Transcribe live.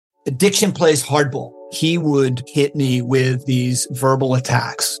Addiction plays hardball. He would hit me with these verbal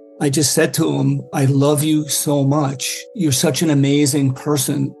attacks. I just said to him, I love you so much. You're such an amazing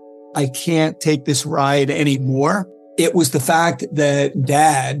person. I can't take this ride anymore. It was the fact that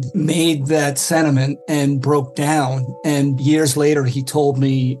Dad made that sentiment and broke down. And years later, he told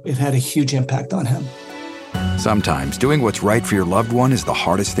me it had a huge impact on him. Sometimes doing what's right for your loved one is the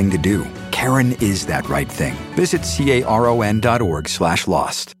hardest thing to do. Karen is that right thing. Visit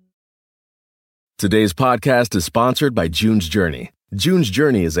caron.org/lost. Today's podcast is sponsored by June's Journey. June's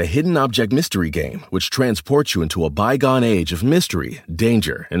Journey is a hidden object mystery game which transports you into a bygone age of mystery,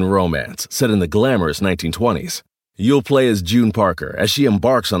 danger, and romance set in the glamorous 1920s. You'll play as June Parker as she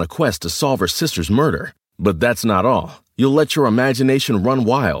embarks on a quest to solve her sister's murder. But that's not all. You'll let your imagination run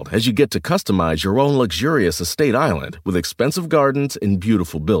wild as you get to customize your own luxurious estate island with expensive gardens and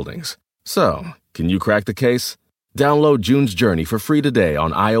beautiful buildings. So, can you crack the case? Download June's Journey for free today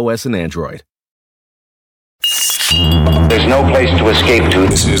on iOS and Android. There's no place to escape to.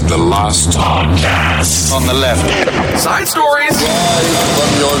 This is the Lost Podcast. On the left. Side stories.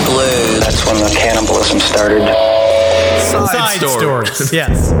 From your glade. That's when the cannibalism started. Side stories.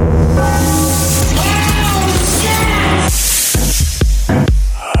 Yes.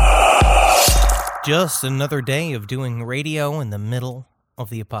 Just another day of doing radio in the middle of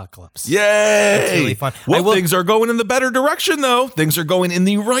the apocalypse. Yay! It's really fun. Well, things are going in the better direction, though. Things are going in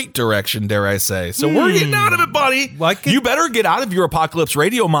the right direction, dare I say. So we're getting out of it, buddy. You better get out of your apocalypse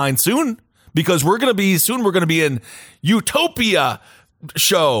radio mind soon, because we're going to be in Utopia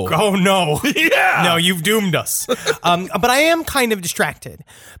show. Oh, no. Yeah. No, you've doomed us. But I am kind of distracted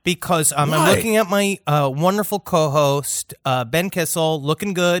because I'm looking at my wonderful co-host, Ben Kissel,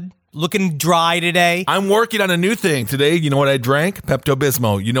 looking good. Looking dry today. I'm working on a new thing today. You know what I drank?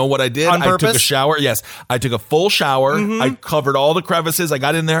 Pepto-Bismol. You know what I did? On purpose? I took a shower. Yes. I took a full shower. Mm-hmm. I covered all the crevices. I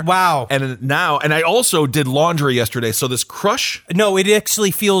got in there. Wow. And I also did laundry yesterday. So this crush. No, it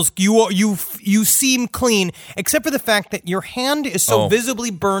actually feels you seem clean, except for the fact that your hand is so visibly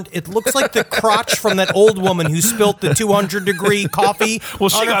burnt. It looks like the crotch from that old woman who spilt the 200-degree coffee. Well,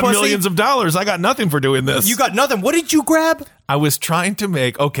 she got millions of dollars. I got nothing for doing this. You got nothing. What did you grab? I was trying to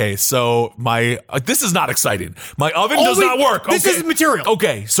make, so my, this is not exciting. My oven does not work. This is material.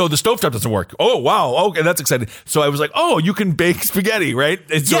 Okay, so the stovetop doesn't work. Oh, wow. Okay, that's exciting. So I was like, you can bake spaghetti, right?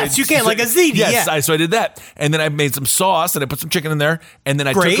 And so yes, you can, like a ziti. Yes, yeah. So I did that. And then I made some sauce, and I put some chicken in there. And then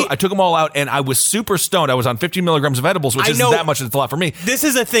I took them all out, and I was super stoned. I was on 15 milligrams of edibles, which isn't that much. It's a lot for me. This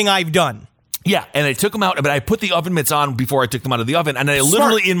is a thing I've done. Yeah, and I took them out, but I put the oven mitts on before I took them out of the oven. And I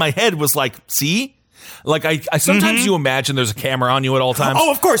literally, in my head, was like, see? Like I sometimes you imagine there's a camera on you at all times.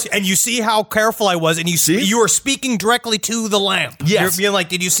 Oh, of course. And you see how careful I was, and you were speaking directly to the lamp. Yes. You're being like,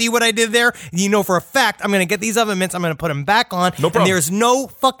 did you see what I did there? You know for a fact, I'm going to get these oven mitts, I'm going to put them back on. No problem. And there's no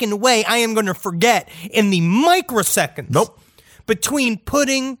fucking way I am going to forget in the microseconds. Nope. Between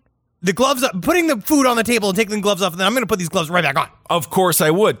putting the gloves up, putting the food on the table and taking the gloves off, and then I'm going to put these gloves right back on. Of course I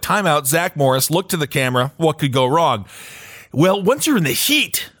would. Time out. Zach Morris, look to the camera. What could go wrong? Well, once you're in the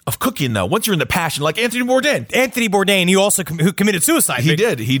heat of cooking, though, once you're in the passion, like Anthony Bourdain. Anthony Bourdain, who also who committed suicide. He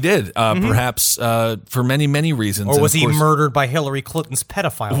did. Perhaps for many, many reasons. Or was he murdered by Hillary Clinton's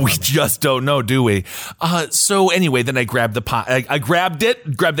pedophile? We just don't know, do we? So anyway, then I grabbed the pot. I grabbed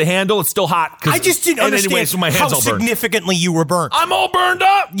the handle. It's still hot. I just didn't understand anyway, so my hand's how all burned. significantly you were burnt. I'm all burned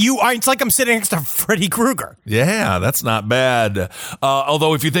up. It's like I'm sitting next to Freddy Krueger. Yeah, that's not bad.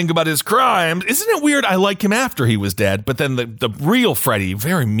 Although if you think about his crimes, isn't it weird? I like him after he was dead, but then the real Freddy,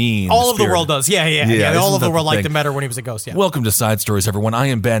 very mean. All of the world does. Yeah. All of the world liked thing? him better when he was a ghost. Yeah. Welcome to Side Stories, everyone. I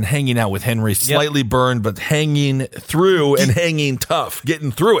am Ben, hanging out with Henry, slightly burned, but hanging through and hanging tough,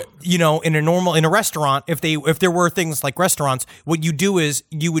 getting through it. You know, in a restaurant, if there were things like restaurants, what you do is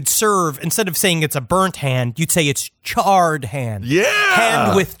you would serve, instead of saying it's a burnt hand, you'd say it's charred hand. Yeah.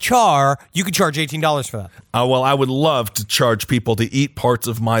 Hand with char, you could charge $18 for that. Well, I would love to charge people to eat parts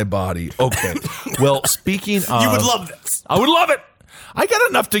of my body. Okay. Well, speaking of... You would love this. I would love it. I got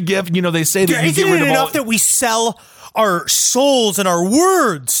enough to give. You know, they say that you get rid of enough that we sell our souls and our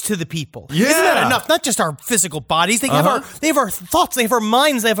words to the people. Yeah. Isn't that enough? Not just our physical bodies. They have our thoughts. They have our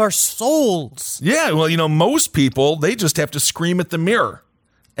minds. They have our souls. Yeah. Well, most people, they just have to scream at the mirror.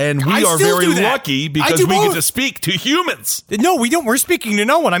 And we are very lucky because we get to speak to humans. No, we don't. We're speaking to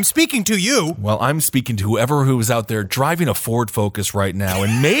no one. I'm speaking to you. Well, I'm speaking to whoever who is out there driving a Ford Focus right now.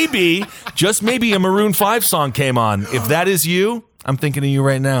 And maybe, just maybe, a Maroon 5 song came on. If that is you, I'm thinking of you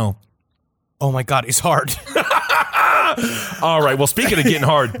right now. Oh, my God. It's hard. All right. Well, speaking of getting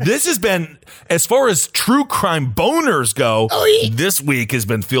hard, this has been, as far as true crime boners go, this week has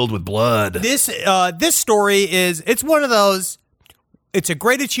been filled with blood. This story is, it's one of those, It's a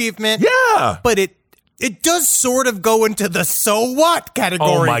great achievement. Yeah. But it does sort of go into the so what category.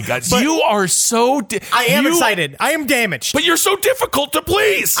 Oh my God. But you are so... I am excited. I am damaged. But you're so difficult to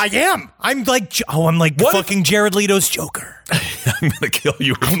please. I am. I'm like fucking Jared Leto's Joker. I'm going to kill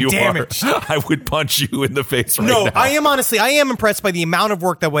you if you damaged. are. I would punch you in the face right now. now. I am impressed by the amount of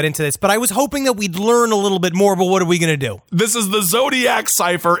work that went into this, but I was hoping that we'd learn a little bit more, but what are we going to do? This is the Zodiac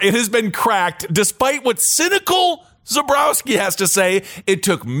cipher. It has been cracked despite what cynical Zabrowski has to say. It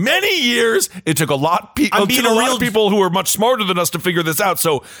took many years. It took a lot of people who are much smarter than us to figure this out.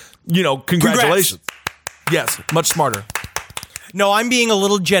 So, congratulations. Congrats. Yes, much smarter. No, I'm being a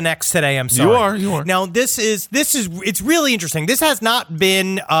little Gen X today. I'm sorry. You are. Now, it's really interesting. This has not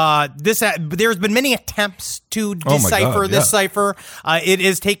been, there's been many attempts to decipher this cipher. It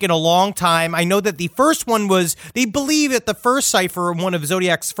has taken a long time. I know that the first one they believe that the first cipher, one of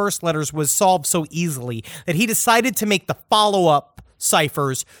Zodiac's first letters, was solved so easily that he decided to make the follow-up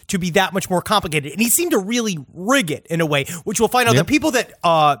ciphers to be that much more complicated, and he seemed to really rig it in a way, which we'll find out. The people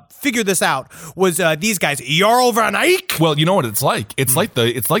that figured this out was these guys, Jarl van Eyck. Well, you know what it's like. It's like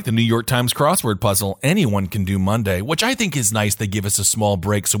the New York Times crossword puzzle. Anyone can do Monday, which I think is nice. They give us a small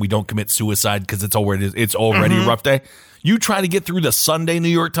break so we don't commit suicide because it's already a rough day. You try to get through the Sunday New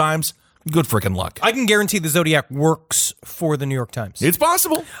York Times. Good freaking luck. I can guarantee the Zodiac works for the New York Times. It's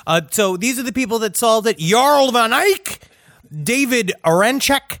possible. So these are the people that solved it: Jarl van Eyck, David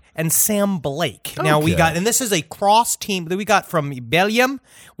Aranchek, and Sam Blake. Now and this is a cross team that we got from Belgium,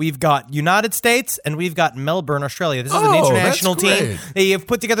 we've got United States, and we've got Melbourne, Australia. This is an international team. They have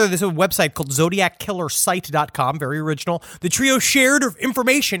put together this website called ZodiacKillerSite.com, very original. The trio shared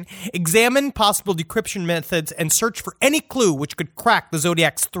information, examined possible decryption methods, and searched for any clue which could crack the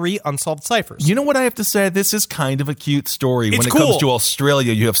Zodiac's 3 unsolved ciphers. You know what I have to say? This is kind of a cute story. When it comes to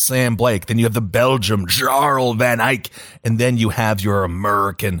Australia, you have Sam Blake, then you have the Belgium, Jarl van Eyck, and then you have your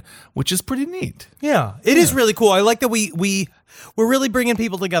American, which is pretty neat. Yeah, it is really cool. I like that we're really bringing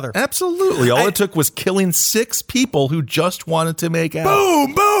people together. Absolutely. All it took was killing 6 people who just wanted to make out.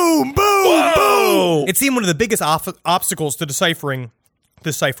 Boom, boom, boom, Whoa! boom. It seemed one of the biggest obstacles to deciphering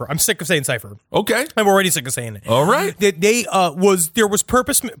this cipher. I'm sick of saying cipher. Okay. I'm already sick of saying it. All right. There was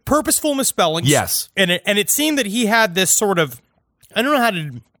purposeful misspellings. Yes. And it seemed that he had this sort of, I don't know how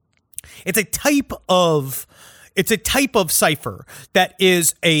to, it's a type of cipher that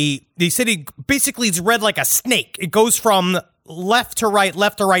is they said basically it's read like a snake. It goes from left to right,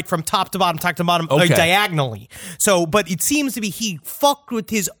 from top to bottom, like diagonally. So, but it seems to be he fucked with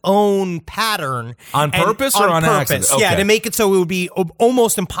his own pattern. On purpose or on accident? Okay. Yeah, to make it so it would be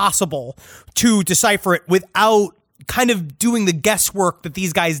almost impossible to decipher it without kind of doing the guesswork that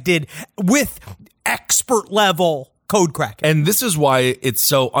these guys did with expert level code cracking. And this is why it's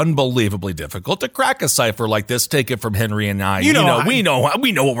so unbelievably difficult to crack a cipher like this. Take it from Henry and I. We know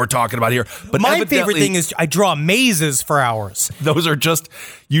what we're talking about here. But my favorite thing is I draw mazes for hours. Those are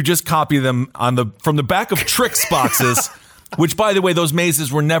you just copy them from the back of tricks boxes, which, by the way, those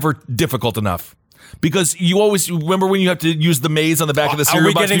mazes were never difficult enough. Because you always remember when you have to use the maze on the back of the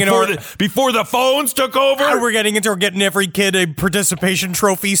cereal box before the phones took over? We're getting every kid a participation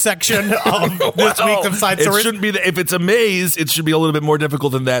trophy section of this week of Side Stories. It shouldn't be if it's a maze, it should be a little bit more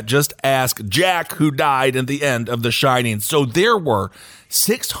difficult than that. Just ask Jack, who died at the end of The Shining. So there were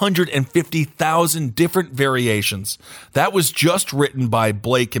 650,000 different variations. That was just written by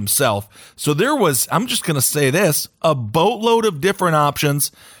Blake himself. So there was, I'm just going to say this, a boatload of different options.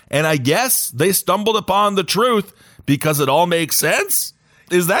 And I guess they stumbled upon the truth because it all makes sense.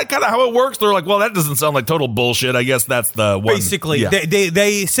 Is that kind of how it works? They're like, well, that doesn't sound like total bullshit. I guess that's the one. Basically,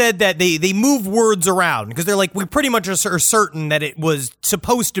 they said that they move words around because they're like, we pretty much are certain that it was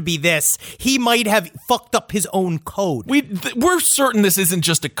supposed to be this. He might have fucked up his own code. We're certain this isn't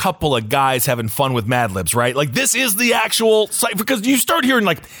just a couple of guys having fun with Mad Libs, right? Like, this is the actual cipher, because you start hearing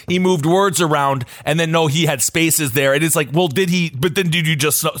like he moved words around and then no, he had spaces there. And it's like, well, did you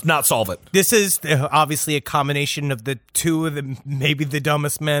just not solve it? This is obviously a combination of the two of them, maybe the dumbest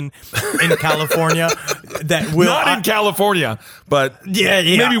men in California that will not in California, but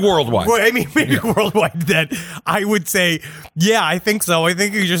maybe worldwide. Well, I mean, maybe worldwide. That I would say, yeah, I think so. I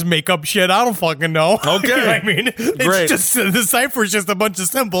think you just make up shit. I don't fucking know. Okay, you know what I mean, it's just the cipher is just a bunch of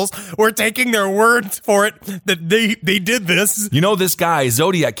symbols. We're taking their words for it that they did this. You know, this guy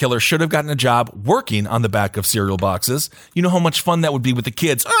Zodiac Killer should have gotten a job working on the back of cereal boxes. You know how much fun that would be with the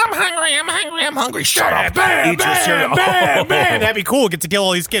kids. I'm hungry. Shut up. Eat your cereal. Man, that'd be cool. Get to kill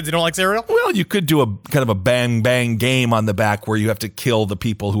all these kids who don't like cereal. Well, you could do a kind kind of a bang game on the back where you have to kill the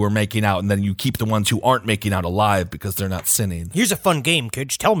people who are making out, and then you keep the ones who aren't making out alive because they're not sinning. Here's a fun game,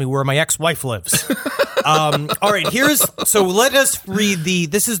 kids. Tell me where my ex-wife lives. All right, so let us read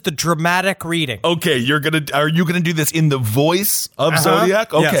this is the dramatic reading. Okay, are you gonna do this in the voice of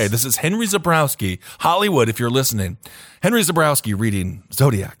Zodiac? Okay, yes. This is Henry Zebrowski, Hollywood, if you're listening. Henry Zebrowski reading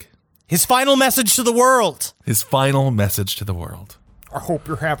Zodiac. His final message to the world. His final message to the world. I hope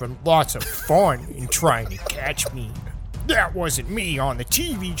you're having lots of fun in trying to catch me. That wasn't me on the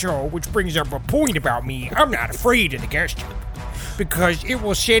TV show, which brings up a point about me. I'm not afraid of the gas chamber because it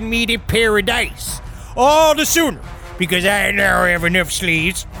will send me to paradise all the sooner because I now have enough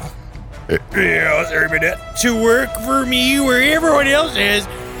slaves to work for me where everyone else has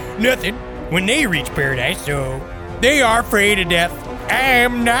nothing when they reach paradise, so they are afraid of death. I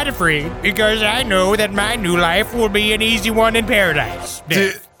am not afraid because I know that my new life will be an easy one in paradise.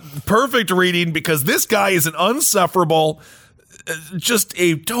 Perfect reading because this guy is an unsufferable, just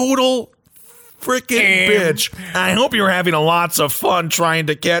a total freaking bitch. I hope you're having lots of fun trying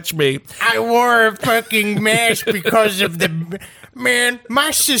to catch me. I wore a fucking mask because of the... Man, my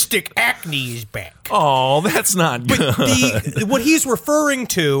cystic acne is back. Oh, that's not good. But what he's referring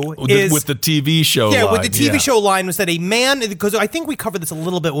to is... With the TV show line. Yeah, with the TV show line was that a man... Because I think we covered this a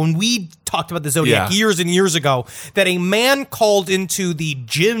little bit when we talked about the Zodiac years and years ago, that a man called into the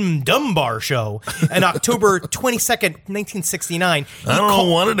Jim Dunbar show on October 22nd, 1969. I don't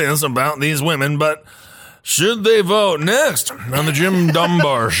know what it is about these women, but should they vote next on the Jim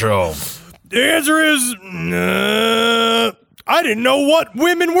Dunbar show? The answer is... I didn't know what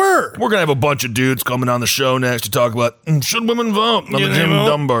women were. We're going to have a bunch of dudes coming on the show next to talk about should women vote on the Jim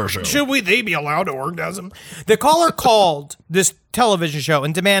Dunbar show. Should they be allowed to orgasm? The caller called this television show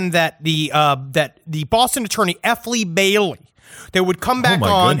and demanded that the Boston attorney F. Lee Bailey that would come back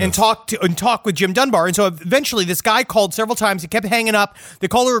on and talk with Jim Dunbar. And so eventually this guy called several times. He kept hanging up. The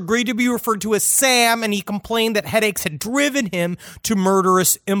caller agreed to be referred to as Sam, and he complained that headaches had driven him to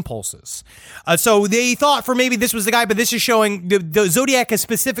murderous impulses. So they thought for maybe this was the guy, but this is showing the Zodiac is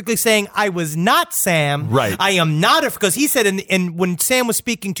specifically saying, I was not Sam. Right. I am not, because he said, and when Sam was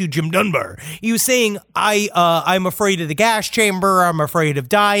speaking to Jim Dunbar, he was saying, I'm afraid of the gas chamber. I'm afraid of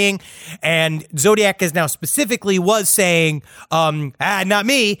dying. And Zodiac is now specifically was saying, not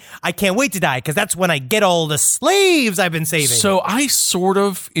me. I can't wait to die because that's when I get all the slaves I've been saving. So I sort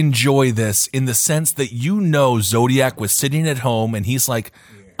of enjoy this in the sense that Zodiac was sitting at home and he's like,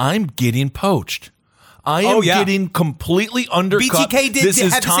 I'm getting poached. I am getting completely undercut. BTK did this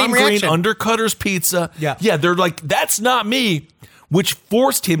is have the Tom same Green reaction. Undercutter's Pizza. Yeah, they're like, that's not me, which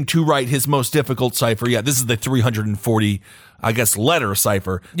forced him to write his most difficult cipher. Yeah, this is the 340 letter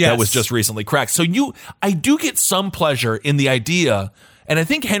cipher that was just recently cracked. So I do get some pleasure in the idea, and I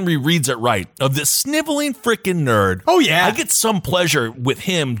think Henry reads it right, of this sniveling freaking nerd. Oh, yeah. I get some pleasure with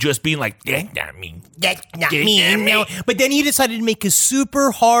him just being like, that's not me. That's not me. No. But then he decided to make a super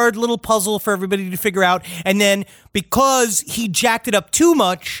hard little puzzle for everybody to figure out, and then because he jacked it up too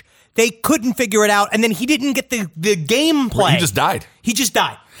much, they couldn't figure it out, and then he didn't get the gameplay. He just died.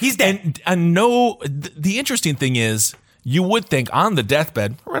 He's dead. And the interesting thing is, you would think on the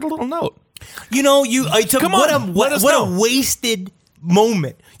deathbed, write a little note. What a wasted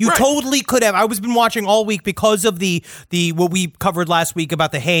moment. You totally could have. I was been watching all week because of the what we covered last week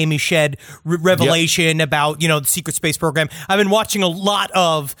about the Hayami Shed revelation about, the secret space program. I've been watching a lot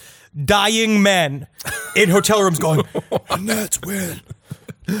of dying men in hotel rooms going, and that's when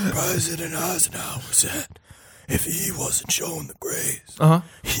President Eisenhower said, if he wasn't shown the graves,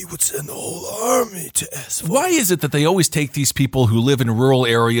 he would send the whole army to S4. Why is it that they always take these people who live in rural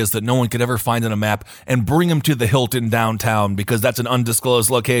areas that no one could ever find on a map and bring them to the Hilton downtown because that's an undisclosed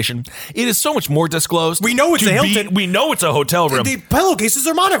location? It is so much more disclosed. We know it's a Hilton. We know it's a hotel room. The pillowcases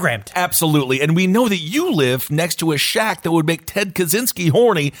are monogrammed. Absolutely. And we know that you live next to a shack that would make Ted Kaczynski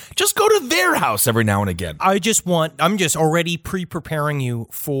horny. Just go to their house every now and again. I'm just already pre-preparing you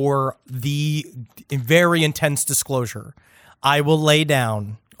for the very intense disclosure. I will lay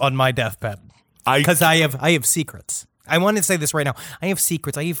down on my deathbed because I have secrets. I want to say this right now. I have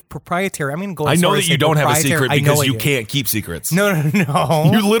secrets. I have proprietary. I'm going to go. I know that you don't have a secret because you can't keep secrets. No.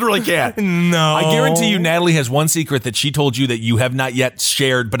 You literally can't. No. I guarantee you, Natalie has one secret that she told you that you have not yet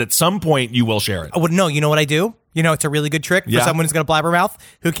shared, but at some point you will share it. Oh, no. You know what I do? It's a really good trick for someone who's going to blabbermouth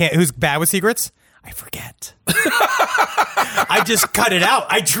who's bad with secrets. I forget. I just cut it out.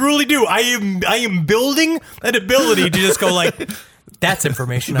 I truly do. I am building an ability to just go like, That's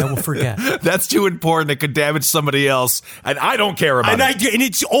information I will forget. That's too important. It could damage somebody else, and I don't care about it. And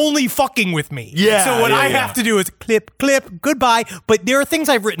it's only fucking with me. Yeah. So what I have to do is clip, goodbye. But there are things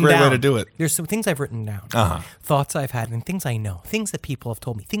I've written down. Great way to do it. There's some things I've written down. Thoughts I've had and things I know. Things that people have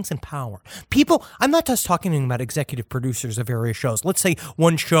told me. Things in power. People, I'm not just talking about executive producers of various shows. Let's say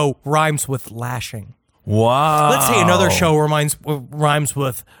one show rhymes with lashing. Wow. Let's say another show rhymes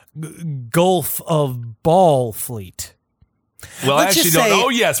with Gulf of Ball Fleet. Well, I actually don't. Oh,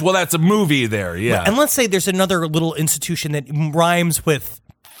 yes. Well, that's a movie there. Yeah. And let's say there's another little institution that rhymes with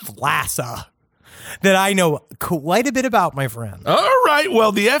FLASA that I know quite a bit about, my friend. All right.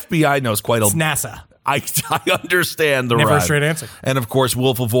 Well, the FBI knows quite a lot. It's NASA. I understand the Never a straight answer. And of course,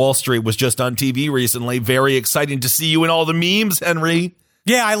 Wolf of Wall Street was just on TV recently. Very exciting to see you in all the memes, Henry.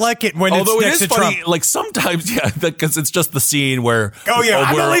 Yeah, I like it when Although it's next it is to funny, Trump. like sometimes, yeah, because it's just the scene where I'm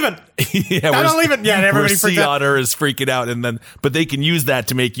not leaving. Yeah, I'm not leaving. Yeah, and everybody freaks out. Sea Otter is freaking out, but they can use that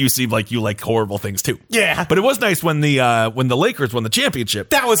to make you seem like you like horrible things too. Yeah, but it was nice when the Lakers won the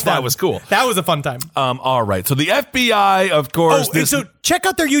championship. That was fun. That was cool. That was a fun time. All right. So the FBI, of course. So check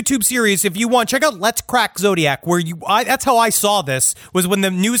out their YouTube series if you want. Check out Let's Crack Zodiac, where that's how I saw this. Was when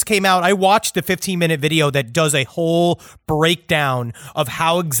the news came out. I watched the 15-minute video that does a whole breakdown of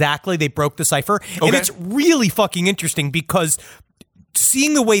how exactly they broke the cipher, and it's really fucking interesting because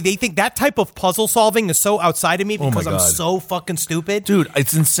seeing the way they think, that type of puzzle solving is so outside of me because I'm so fucking stupid. Dude,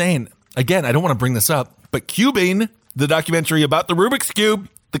 it's insane. Again, I don't want to bring this up, but Cubing, the documentary about the Rubik's Cube,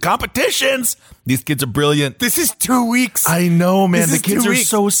 the competitions, these kids are brilliant. This is 2 weeks. I know, man. The kids are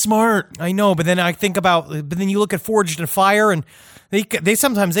so smart. I know, but then you look at Forged in Fire, and they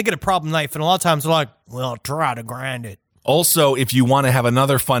sometimes get a problem knife, and a lot of times they're like, well, try to grind it. Also, if you want to have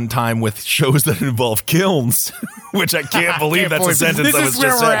another fun time with shows that involve kilns, which I can't believe that's a sentence that was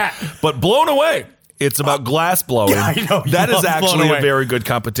just said, but Blown Away. It's about glass blowing. Yeah, I know. That is actually a very good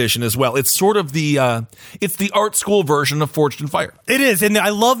competition as well. It's sort of the art school version of Forged in Fire. It is, and I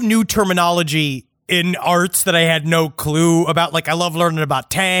love new terminology in arts that I had no clue about. Like, I love learning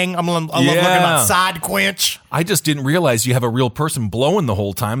about tang. I love learning about side quench. I just didn't realize you have a real person blowing the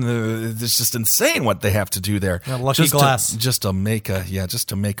whole time. It's just insane what they have to do there. Lucky glass. Just to make a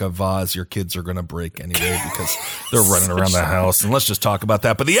vase your kids are going to break anyway because they're running around the house. And let's just talk about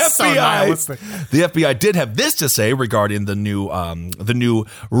that. But the FBI did have this to say regarding the new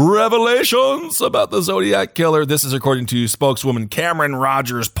revelations about the Zodiac Killer. This is according to spokeswoman Cameron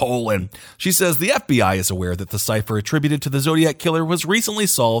Rogers Poland. She says the FBI is aware that the cipher attributed to the Zodiac Killer was recently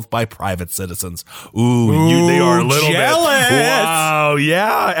solved by private citizens. They are a little jealous. Bit. Wow,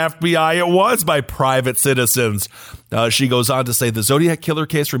 yeah, FBI it was by private citizens. She goes on to say the Zodiac Killer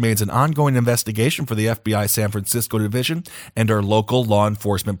case remains an ongoing investigation for the FBI San Francisco division and our local law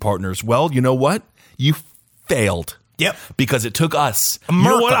enforcement partners. Well, you know what? You failed. Yep. Because it took us. America.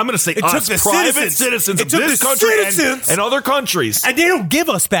 You know what? I'm going to say us, private citizens of this country and other countries. And they don't give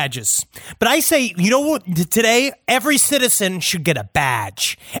us badges. But I say, you know what? Today, every citizen should get a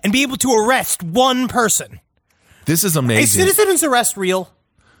badge and be able to arrest one person. This is amazing. Is citizen's arrest real?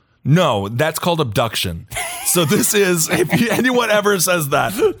 No, that's called abduction. So this is, if anyone ever says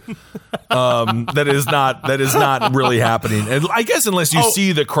that, that is not really happening. And I guess unless you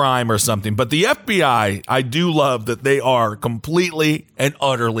see the crime or something. But the FBI, I do love that they are completely and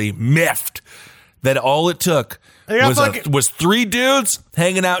utterly miffed that all it took was three dudes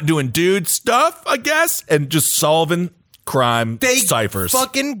hanging out doing dude stuff, I guess, and just solving crime ciphers. They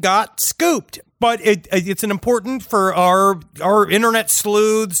fucking got scooped. But it's an important for our internet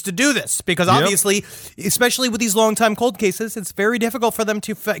sleuths to do this because obviously, especially with these long-time cold cases, it's very difficult for them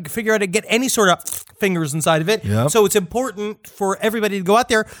to figure out to get any sort of fingers inside of it. Yep. So it's important for everybody to go out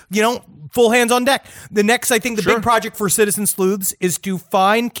there, full hands on deck. The next, I think, the big project for citizen sleuths is to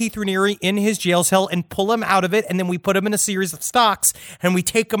find Keith Raniere in his jail cell and pull him out of it, and then we put him in a series of stocks, and we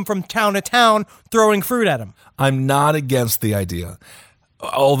take him from town to town throwing fruit at him. I'm not against the idea.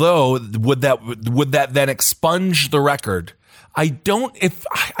 Although, would that then expunge the record? I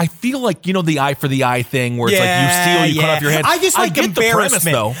feel like, the eye for the eye thing where it's like you steal, you cut off your head. I just like embarrassment.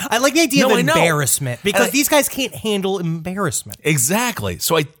 The premise, though. I like the idea of embarrassment because these guys can't handle embarrassment. Exactly.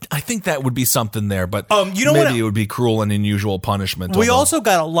 So I think that would be something there, but maybe it would be cruel and unusual punishment. We also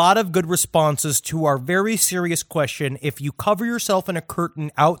got a lot of good responses to our very serious question: if you cover yourself in a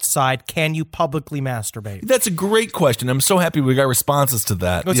curtain outside, can you publicly masturbate? That's a great question. I'm so happy we got responses to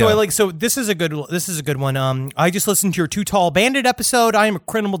that. So this is a good one. I just listened to your Too Tall Bandit episode. I am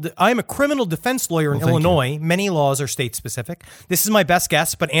a criminal defense lawyer in Illinois. Many laws are state specific. This is my best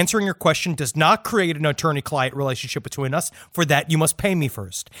guess, but answering your question does not create an attorney-client relationship between us. For that, you must pay me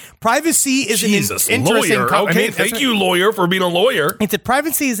first. Privacy is an interesting lawyer. Okay, thank you, lawyer, for being a lawyer.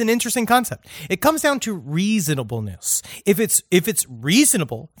 Privacy is an interesting concept. It comes down to reasonableness. If it's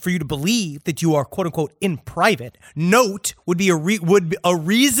reasonable for you to believe that you are quote unquote in private, note would a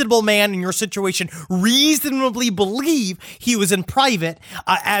reasonable man in your situation reasonably believe he was in private,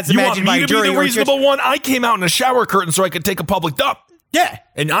 as imagined by a jury. You want me to be the reasonable one? I came out in a shower curtain so I could take a public dump. Yeah.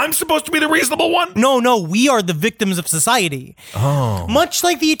 And I'm supposed to be the reasonable one? No, we are the victims of society. Oh. Much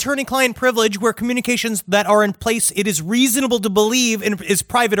like the attorney-client privilege, where communications that are in place it is reasonable to believe is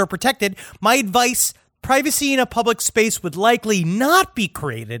private or protected, my advice: privacy in a public space would likely not be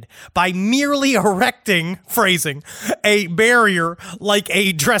created by merely erecting, a barrier like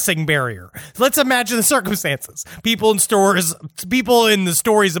a dressing barrier. Let's imagine the circumstances. People in the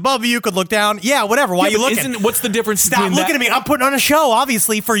stories above you could look down. Yeah, whatever. Why are you looking? What's the difference? Stop looking at me. I'm putting on a show,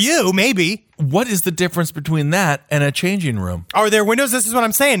 obviously, for you, maybe. What is the difference between that and a changing room? Are there windows? This is what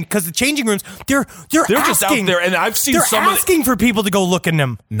I'm saying. Because the changing rooms, they're just out there, and I've seen they're asking for people to go look in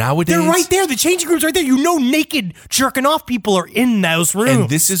them. Nowadays, they're right there. The changing rooms right there. Naked jerking off people are in those rooms. And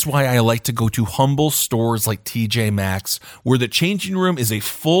this is why I like to go to humble stores like TJ Maxx, where the changing room is a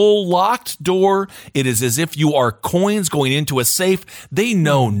full locked door. It is as if you are coins going into a safe. They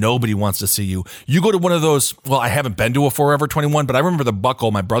know nobody wants to see you. You go to one of those. Well, I haven't been to a Forever 21, but I remember the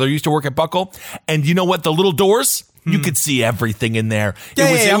Buckle. My brother used to work at Buckle. And you know what? The little doors, you could see everything in there.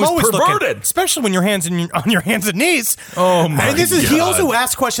 It was perverted. Looking, especially when you're on your hands and knees. Oh, my God. He also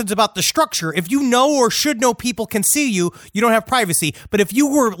asked questions about the structure. If you know or should know people can see you, you don't have privacy. But if you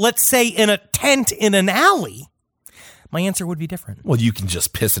were, let's say, in a tent in an alley, my answer would be different. Well, you can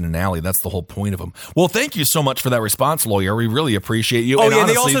just piss in an alley. That's the whole point of them. Well, thank you so much for that response, lawyer. We really appreciate you. Oh, and yeah,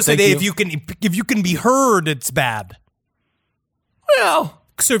 honestly, they also say if you can be heard, it's bad. Well,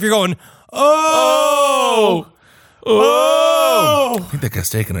 so if you're going, oh. I think that guy's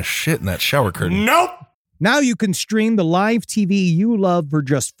taking a shit in that shower curtain. Nope. Now you can stream the live TV you love for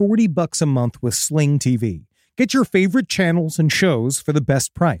just $40 a month with Sling TV. Get your favorite channels and shows for the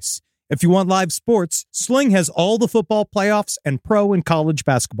best price. If you want live sports, Sling has all the football playoffs and pro and college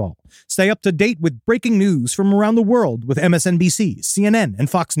basketball. Stay up to date with breaking news from around the world with MSNBC, CNN, and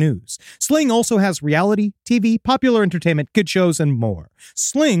Fox News. Sling also has reality, TV, popular entertainment, kid shows, and more.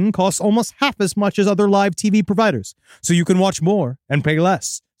 Sling costs almost half as much as other live TV providers, so you can watch more and pay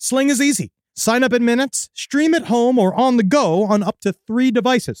less. Sling is easy. Sign up in minutes, stream at home or on the go on up to 3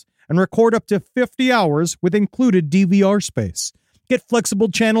 devices, and record up to 50 hours with included DVR space. Get flexible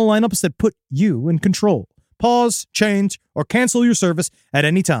channel lineups that put you in control. Pause, change, or cancel your service at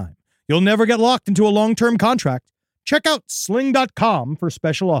any time. You'll never get locked into a long-term contract. Check out Sling.com for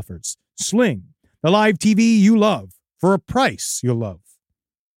special offers. Sling, the live TV you love for a price you'll love.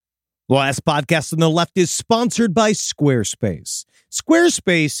 The last podcast on the left is sponsored by Squarespace.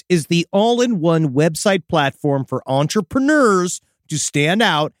 Squarespace is the all-in-one website platform for entrepreneurs to stand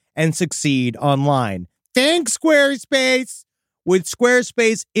out and succeed online. Thanks, Squarespace! With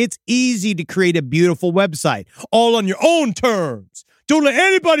Squarespace, it's easy to create a beautiful website, all on your own terms. Don't let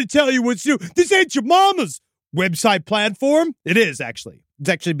anybody tell you what to do. This ain't your mama's website platform. It is, actually. It's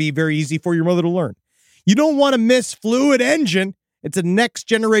actually be very easy for your mother to learn. You don't want to miss Fluid Engine. It's a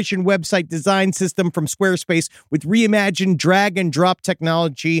next-generation website design system from Squarespace with reimagined drag-and-drop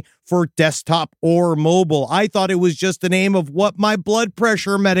technology for desktop or mobile. I thought it was just the name of what my blood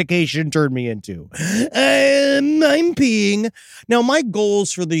pressure medication turned me into. I'm peeing. Now, my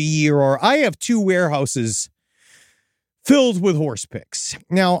goals for the year are I have 2 warehouses filled with horse picks.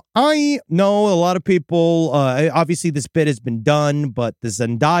 Now, I know a lot of people, obviously this bit has been done, but the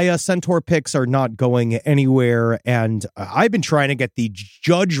Zendaya Centaur picks are not going anywhere, and I've been trying to get the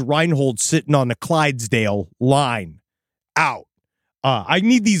Judge Reinhold sitting on the Clydesdale line out. I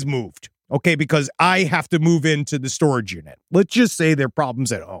need these moved, okay, because I have to move into the storage unit. Let's just say there are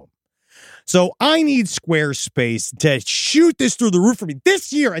problems at home. So I need Squarespace to shoot this through the roof for me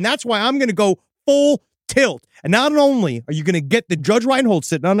this year, and that's why I'm going to go full tilt. And not only are you going to get the Judge Reinhold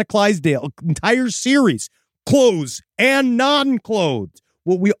sitting on the Clydesdale entire series, clothes and non-clothed,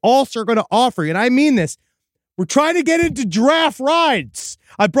 what we also are going to offer you, and I mean this, we're trying to get into giraffe rides.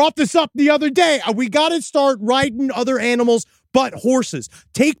 I brought this up the other day. We got to start riding other animals but horses.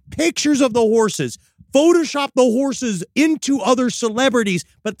 Take pictures of the horses. Photoshop the horses into other celebrities,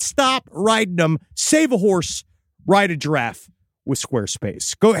 but stop riding them. Save a horse, ride a giraffe. with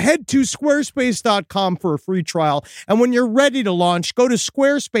Squarespace. Go ahead to squarespace.com for a free trial. And when you're ready to launch, go to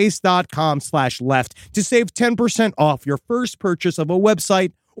squarespace.com/left to save 10% off your first purchase of a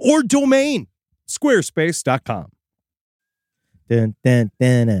website or domain. Squarespace.com.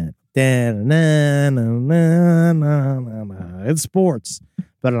 It's sports.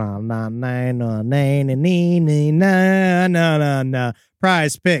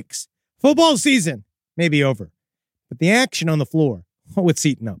 Prize Picks. Football season may be over, but the action on the floor, it's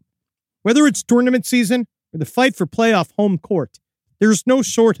heating up. Whether it's tournament season or the fight for playoff home court, there's no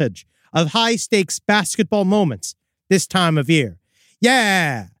shortage of high-stakes basketball moments this time of year.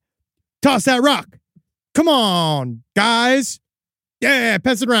 Yeah! Toss that rock! Come on, guys! Yeah,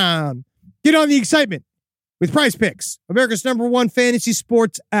 pass it around. Get on the excitement with Prize Picks, America's #1 fantasy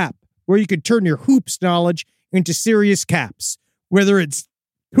sports app, where you can turn your hoops knowledge into serious caps. Whether it's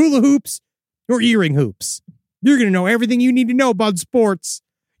hula hoops or earring hoops, you're going to know everything you need to know about sports.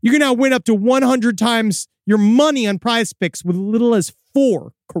 You can now win up to 100 times your money on Prize Picks with as little as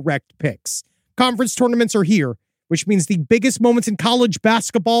 4 correct picks. Conference tournaments are here, which means the biggest moments in college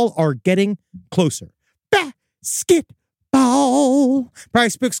basketball are getting closer. Basketball.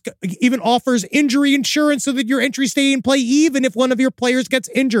 Prize Picks even offers injury insurance so that your entries stay in play even if one of your players gets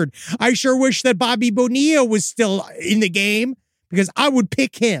injured. I sure wish that Bobby Bonilla was still in the game, because I would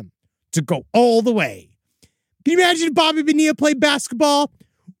pick him to go all the way. Can you imagine if Bobby Bonilla played basketball?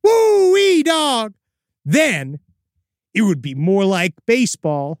 Woo-wee, dog. Then it would be more like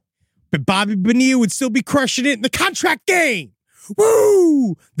baseball, but Bobby Bonilla would still be crushing it in the contract game.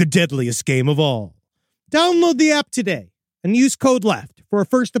 Woo! The deadliest game of all. Download the app today and use code LEFT for a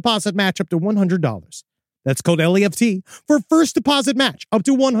first deposit match up to $100. That's code LEFT for a first deposit match up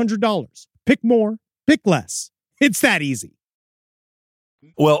to $100. Pick more, pick less. It's that easy.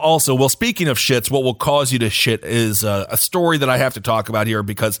 Well, speaking of shits, what will cause you to shit is a story that I have to talk about here,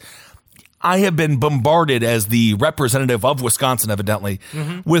 because I have been bombarded as the representative of Wisconsin, evidently,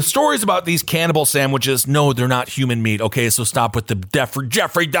 with stories about these cannibal sandwiches. No, they're not human meat. Okay, so stop with the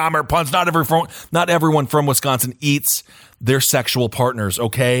Jeffrey Dahmer puns. Not everyone from Wisconsin eats their sexual partners,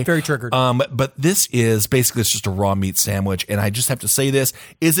 okay? Very triggered. But this is basically, it's just a raw meat sandwich. And I just have to say this.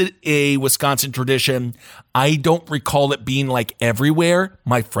 Is it a Wisconsin tradition? I don't recall it being like everywhere.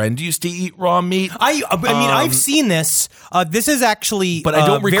 My friend used to eat raw meat. I mean, I've seen this. This is actually but I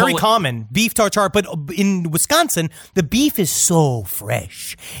don't recall very common. Beef tartare. But in Wisconsin, the beef is so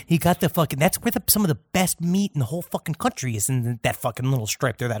fresh. You got the fucking, that's where some of the best meat in the whole fucking country is, in that fucking little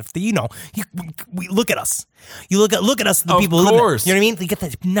strip there. That, we look at us. You look at us, the people who live there. You know what I mean? You get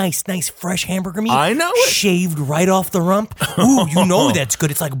that nice, fresh hamburger meat. I know it. Shaved right off the rump. Ooh, you know that's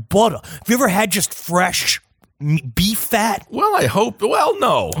good. It's like butter. Have you ever had just fresh beef fat? Well, I hope. Well,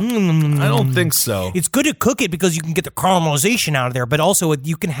 no. I don't think so. It's good to cook it because you can get the caramelization out of there, but also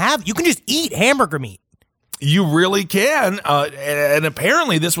you can just eat hamburger meat. You really can. And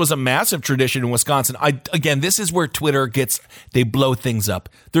apparently this was a massive tradition in Wisconsin. Again, this is where Twitter they blow things up.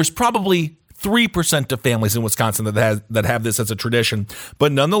 There's probably 3% of families in Wisconsin that have this as a tradition.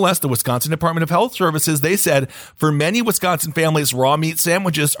 But nonetheless, the Wisconsin Department of Health Services, they said, for many Wisconsin families, raw meat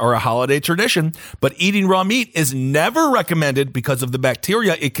sandwiches are a holiday tradition, but eating raw meat is never recommended because of the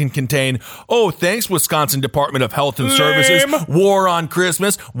bacteria it can contain. Oh, thanks, Wisconsin Department of Health and Services. War on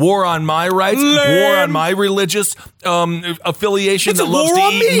Christmas, war on my rights, war on my religious affiliation that loves to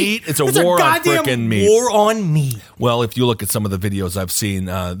eat meat. It's a war on frickin' meat. War on meat. Well, if you look at some of the videos I've seen,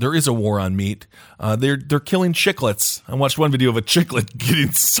 there is a war on meat. They're killing chiclets. I watched one video of a chiclet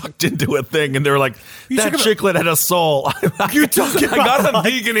getting sucked into a thing, and they're like, that chiclet had a soul. You're talking about I got on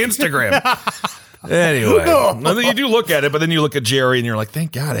vegan Instagram. Anyway, you do look at it, but then you look at Jerry, and you're like,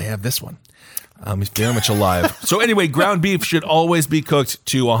 thank God I have this one. He's very much alive. So anyway, ground beef should always be cooked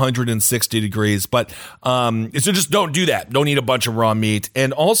to 160 degrees, but so just don't do that. Don't eat a bunch of raw meat.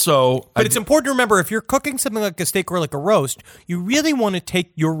 And also, but it's important to remember, if you're cooking something like a steak or like a roast, you really want to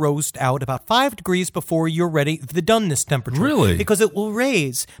take your roast out about 5 degrees before you're ready for the doneness temperature. Really? Because it will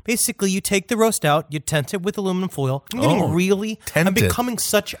raise. Basically, you take the roast out, you tent it with aluminum foil. I'm becoming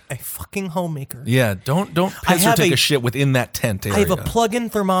such a fucking homemaker. Yeah, don't piss or take a shit within that tent area. I have a plug-in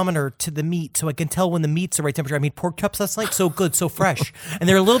thermometer to the meat, so I can tell when the meat's the right temperature. I made pork chops last night, so good, so fresh, and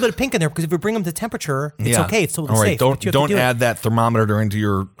they're a little bit of pink in there because if you bring them to temperature, it's okay. It's totally safe. Don't add that thermometer into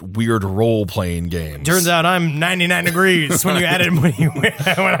your weird role playing games. Turns out I'm 99 degrees when you add it when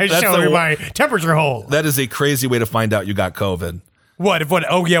I show you my temperature hole. That is a crazy way to find out you got COVID. What?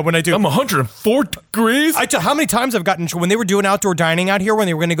 Oh, yeah, when I do. I'm 104 degrees. How many times I've gotten, when they were doing outdoor dining out here, when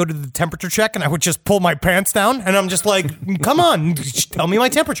they were going to go to the temperature check, and I would just pull my pants down, and I'm just like, come on, just tell me my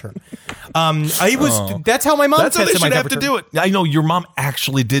temperature. That's how my mom That's how they tested my should have temperature. to do it. I know your mom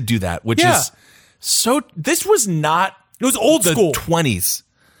actually did do that, which is so. This was not. It was old school. 20s.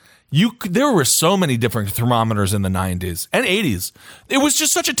 There were so many different thermometers in the 90s and 80s. It was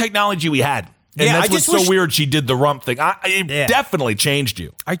just such a technology we had. And that's what's so weird. She did the rump thing. It definitely changed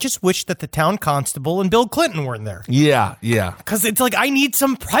you. I just wish that the town constable and Bill Clinton weren't there. Yeah. Because it's like, I need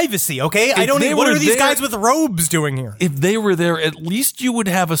some privacy, okay? What are these guys with robes doing here? If they were there, at least you would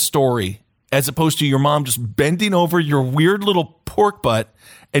have a story, as opposed to your mom just bending over your weird little pork butt.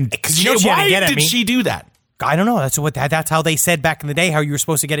 And why did she do that? I don't know. That's how they said back in the day, how you were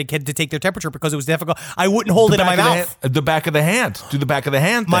supposed to get a kid to take their temperature because it was difficult. I wouldn't hold it in my mouth. The back of the hand. Do the back of the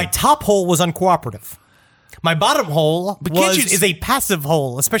hand thing. My top hole was uncooperative. My bottom hole is a passive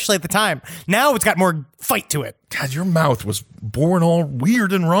hole, especially at the time. Now it's got more fight to it. God, your mouth was born all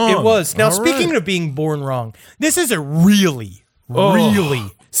weird and wrong. It was. Now, speaking of being born wrong, this is a really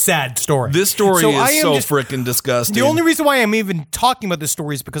sad story. This story is so freaking disgusting. The only reason why I'm even talking about this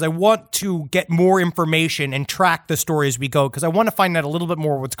story is because I want to get more information and track the story as we go, because I want to find out a little bit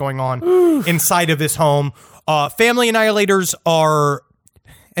more what's going on inside of this home. Family annihilators are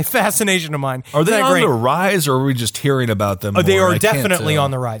a fascination of mine. Are they on the rise, or are we just hearing about them more? They are definitely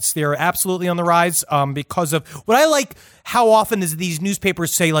on the rise. They are absolutely on the rise because of what I like. How often is these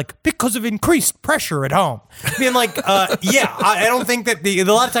newspapers say, like, because of increased pressure at home? Being like, I don't think that a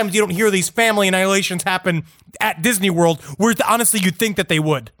lot of times you don't hear these family annihilations happen at Disney World, where honestly you'd think that they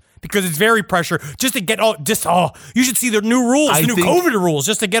would. Because it's very pressure just to get you should see the new rules, the new COVID rules,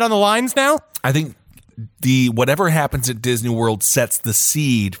 just to get on the lines now. I think whatever happens at Disney World sets the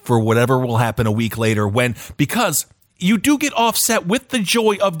seed for whatever will happen a week later, because you do get offset with the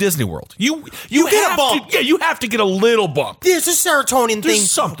joy of Disney World. You get a bump. You have to get a little bump. There's a serotonin thing.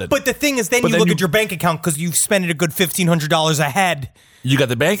 Something. But the thing is, then you look at your bank account because you've spent a good $1,500 ahead. You got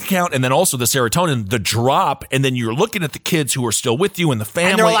the bank account, and then also the serotonin, the drop, and then you're looking at the kids who are still with you and the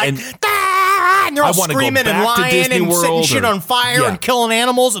family. And they're like, and they're all screaming and lying and setting shit on fire and killing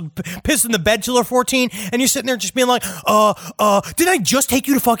animals and pissing the bed till they're 14. And you're sitting there just being like, did I just take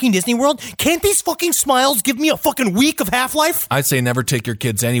you to fucking Disney World? Can't these fucking smiles give me a fucking week of Half-Life? I'd say never take your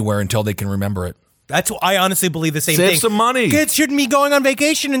kids anywhere until they can remember it. I honestly believe the same thing. Save some money. Kids shouldn't be going on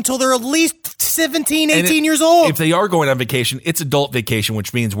vacation until they're at least 17, 18 years old. If they are going on vacation, it's adult vacation,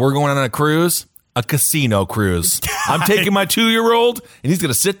 which means we're going on a cruise. A casino cruise. I'm taking my 2-year-old, and he's going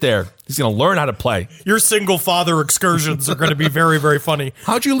to sit there. He's going to learn how to play. Your single father excursions are going to be very, very funny.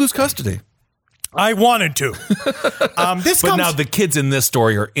 How'd you lose custody? I wanted to. Now the kids in this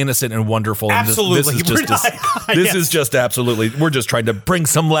story are innocent and wonderful. Absolutely. This is just absolutely. We're just trying to bring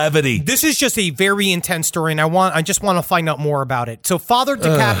some levity. This is just a very intense story, and I just want to find out more about it. So, father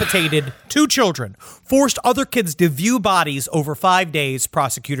decapitated 2 children, forced other kids to view bodies over 5 days,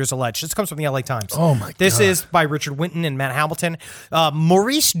 prosecutors allege. This comes from the LA Times. Oh, my God. This is by Richard Winton and Matt Hamilton.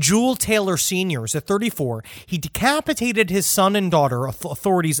 Maurice Jewel Taylor Sr. is at 34. He decapitated his son and daughter,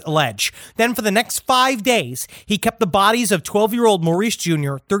 authorities allege. Then for the next 5 days, he kept the bodies of 12-year-old Maurice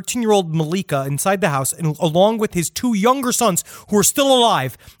Jr., 13-year-old Malika inside the house, and along with his 2 younger sons who are still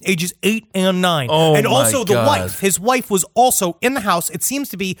alive, ages 8 and 9. Oh, and also the God. wife. His wife was also in the house. It seems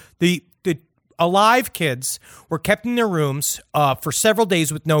to be the alive kids were kept in their rooms for several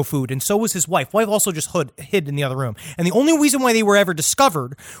days with no food, and so was his wife. Wife also just hid in the other room. And the only reason why they were ever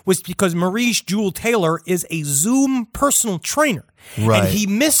discovered was because Maurice Jewel Taylor is a Zoom personal trainer. Right. And he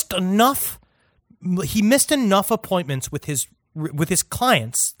missed enough appointments with his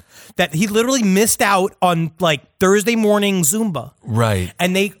clients that he literally missed out on like Thursday morning Zumba. Right.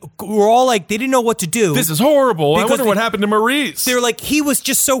 And they were all like, they didn't know what to do. This is horrible. I wonder what happened to Maurice. They're like, he was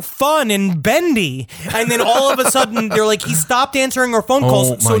just so fun and bendy. And then all of a sudden, they're like, he stopped answering our phone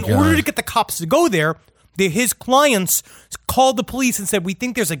calls. So in order to get the cops to go there, his clients called the police and said, we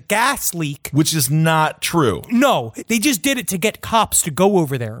think there's a gas leak. Which is not true. No, they just did it to get cops to go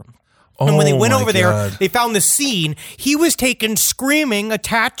over there. And when they went over there, they found the scene. He was taken screaming,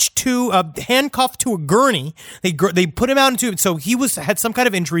 attached to handcuffed to a gurney. They put him out into it. So he had some kind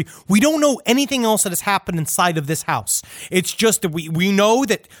of injury. We don't know anything else that has happened inside of this house. It's just that we know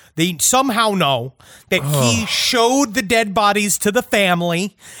that they somehow know that he showed the dead bodies to the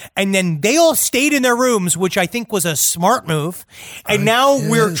family, and then they all stayed in their rooms, which I think was a smart move. And now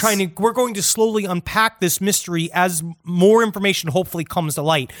we're going to slowly unpack this mystery as more information hopefully comes to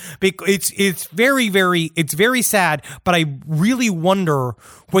light. It's very sad, but I really wonder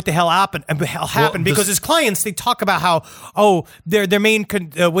what the hell happened because his clients, they talk about how their main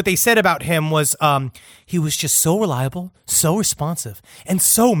what they said about him was he was just so reliable, so responsive, and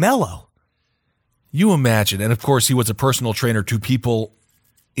so mellow. You imagine, and of course he was a personal trainer to people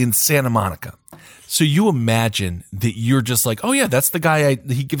in Santa Monica. So you imagine that you're just like, oh yeah, that's the guy.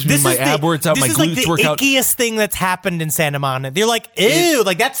 He gives me my ab works out, my glutes work out. This is like the ickiest thing that's happened in Santa Monica. They're like, ew,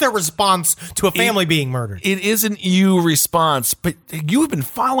 like that's their response to a family being murdered. It isn't you response, but you have been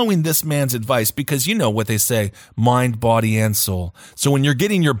following this man's advice because you know what they say, mind, body, and soul. So when you're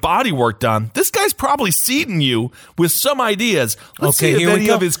getting your body work done, this guy's probably seeding you with some ideas. Let's see if any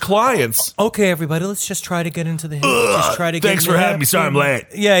of his clients. Okay, everybody, let's just try to get into the hip. Just try to get thanks for having me. Sorry I'm late.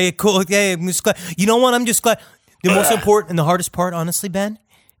 Yeah, cool. Yeah, I'm just glad. You know what? I'm just glad. The most important and the hardest part, honestly, Ben,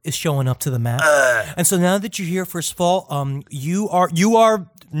 is showing up to the mat. And so now that you're here, first of all, you are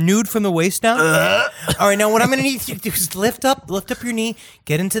nude from the waist down. All right, now what I'm going to need you to do is lift up your knee,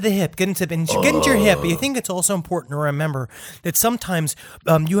 get into the hip, get into your hip. But I think it's also important to remember that sometimes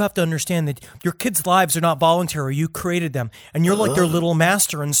you have to understand that your kids' lives are not voluntary. You created them, and you're like their little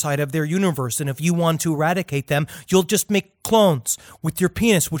master inside of their universe. And if you want to eradicate them, you'll just make clones with your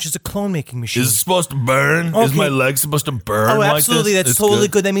penis, which is a clone-making machine. Is it supposed to burn? Okay. Is my leg supposed to burn? Oh, absolutely. Like That's totally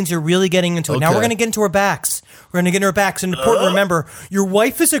good. That means you're really getting into it. Now we're going to get into our backs. We're going to get into our backs. And important to remember, your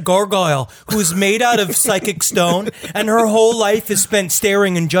wife is a gargoyle who is made out of psychic stone, and her whole life is spent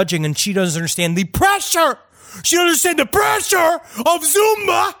staring and judging, and she doesn't understand the pressure. She doesn't understand the pressure of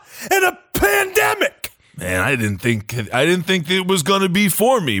Zumba and a pandemic. Man, I didn't think it was going to be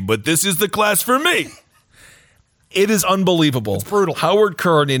for me, but this is the class for me. It is unbelievable. It's brutal. Howard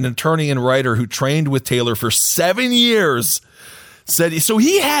Kern, an attorney and writer who trained with Taylor for 7 years, said so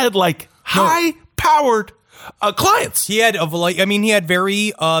he had high-powered clients. He had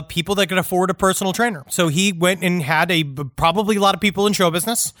very people that could afford a personal trainer. So he went and had probably a lot of people in show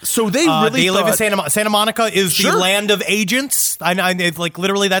business. So they really live in Santa Monica is the land of agents.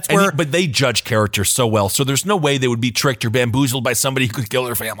 Literally that's where. But they judge character so well. So there's no way they would be tricked or bamboozled by somebody who could kill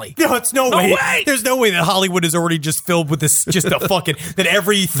their family. No, it's no way. There's no way that Hollywood is already just filled with this, just a fucking, that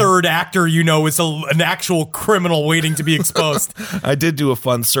every third actor is an actual criminal waiting to be exposed. I did do a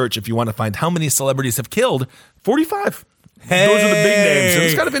fun search if you want to find how many celebrities have killed. 45. Hey, those are the big names. And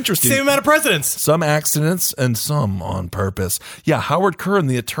it's kind of interesting. Same amount of presidents. Some accidents and some on purpose. Yeah, Howard Kern,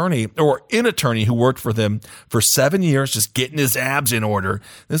 the attorney who worked for them for 7 years, just getting his abs in order.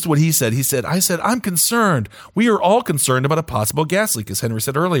 This is what he said. He said, I'm concerned. We are all concerned about a possible gas leak, as Henry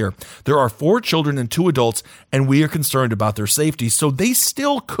said earlier. There are 4 children and 2 adults, and we are concerned about their safety. So they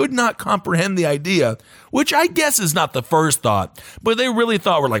still could not comprehend the idea, which I guess is not the first thought, but they really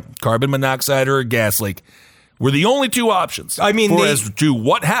thought were like carbon monoxide or a gas leak. Were the only 2 options. As to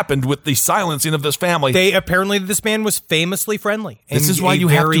what happened with the silencing of this family. Apparently this man was famously friendly. This is why you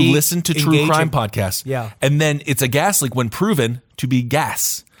have to listen to true crime podcasts. Yeah. And then it's a gas leak when proven to be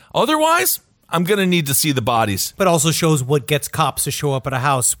gas. Otherwise, I'm going to need to see the bodies. But also shows what gets cops to show up at a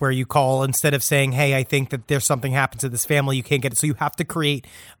house where you call instead of saying, hey, I think that there's something happened to this family. You can't get it. So you have to create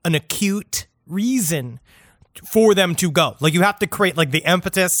an acute reason for them to go. Like you have to create the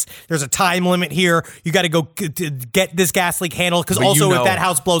impetus. There's a time limit here. You got to go get this gas leak handled because if that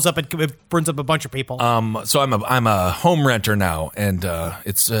house blows up, it burns up a bunch of people. So I'm a home renter now, and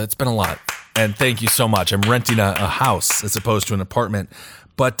it's been a lot. And thank you so much. I'm renting a house as opposed to an apartment.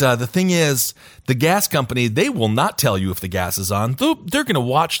 But the thing is, the gas company, they will not tell you if the gas is on. They're going to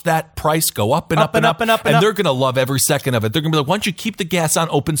watch that price go up and up and up. And they're going to love every second of it. They're going to be like, why don't you keep the gas on,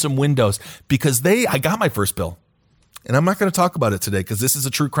 open some windows? Because I got my first bill. And I'm not going to talk about it today because this is a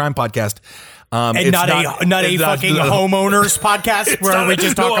true crime podcast. And not a fucking homeowners podcast where we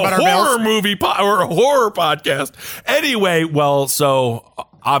just talk about our bills. Horror movie or a horror podcast. Anyway, so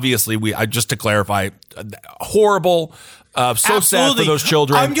obviously just to clarify, horrible. Sad for those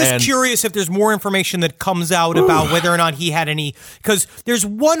children. I'm just curious if there's more information that comes out about whether or not he had any, because there's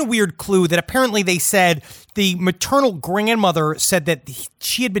one weird clue that apparently they said the maternal grandmother said that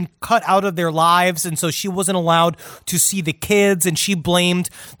she had been cut out of their lives, and so she wasn't allowed to see the kids, and she blamed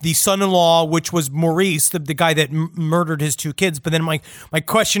the son-in-law, which was Maurice, the guy that murdered his 2 kids. But then my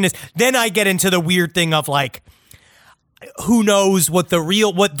question is, then I get into the weird thing of who knows what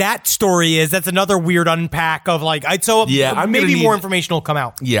that story is. That's another weird unpack of maybe more information will come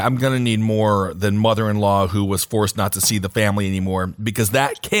out. Yeah, I'm going to need more than mother-in-law who was forced not to see the family anymore, because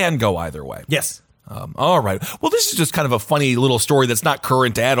that can go either way. Yes. All right. Well, this is just kind of a funny little story that's not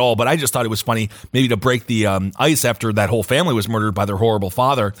current at all, but I just thought it was funny maybe to break the ice after that whole family was murdered by their horrible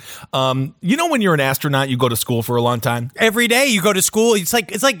father. When you're an astronaut, you go to school for a long time. Every day you go to school. It's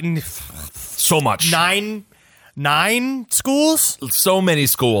like so much. 9 schools? So many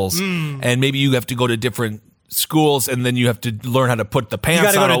schools. And maybe you have to go to different schools, and then you have to learn how to put the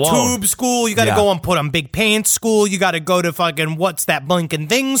pants on alone. You got to go to tube school. You got to go and put on big pants school. You got to go to fucking what's that blinking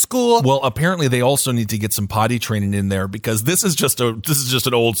thing school. Well, apparently they also need to get some potty training in there, because this is just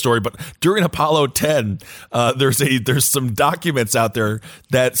an old story. But during Apollo 10, there's some documents out there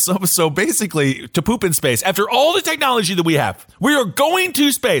that so basically to poop in space, after all the technology that we have, we are going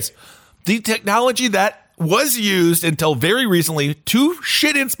to space. The technology that was used until very recently to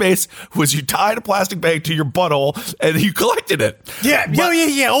shit in space was you tied a plastic bag to your butthole and you collected it.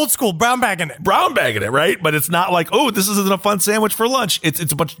 Yeah, old school, brown bagging it, right? But it's not like, oh, this isn't a fun sandwich for lunch.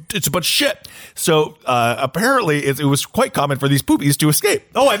 It's a bunch of shit. So apparently it was quite common for these poopies to escape.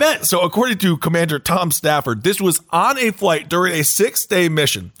 Oh, I bet. So according to Commander Tom Stafford, this was on a flight during a 6-day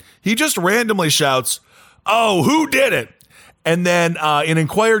mission. He just randomly shouts, "Oh, who did it?" And then an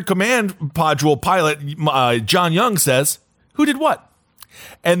inquired command module pilot, John Young, says, "Who did what?"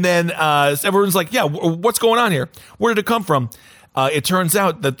 And then everyone's like, yeah, what's going on here? Where did it come from? It turns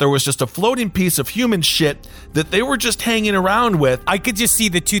out that there was just a floating piece of human shit that they were just hanging around with. I could just see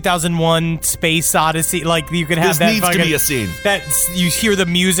the 2001 Space Odyssey. Like, you could have this needs to be a scene. That you hear the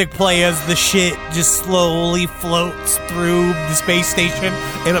music play as the shit just slowly floats through the space station.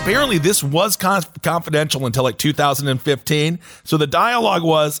 And apparently this was confidential until like 2015. So the dialogue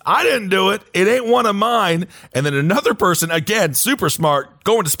was, "I didn't do it. It ain't one of mine." And then another person, again, super smart,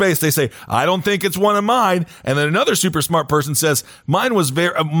 going to space, they say, "I don't think it's one of mine." And then another super smart person says, mine was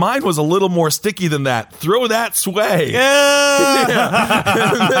a little more sticky than that. Throw that sway." Yeah.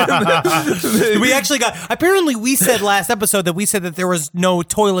 We actually apparently we said last episode that there was no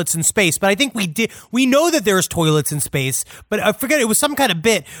toilets in space, but I think we did. We know that there's toilets in space, but I forget, it was some kind of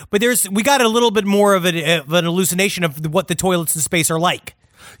bit, but we got a little bit more of an hallucination of what the toilets in space are like.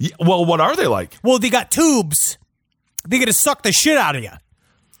 Yeah, well, what are they like? Well, they got tubes. They get to suck the shit out of you.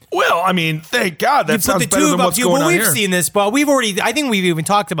 Well, I mean, thank God, that sounds better than what's going on here. We've seen this, but I think we've even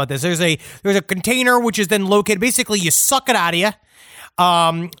talked about this. There's a container which is then located. Basically, you suck it out of you.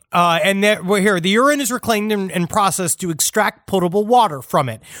 And the urine is reclaimed and processed to extract potable water from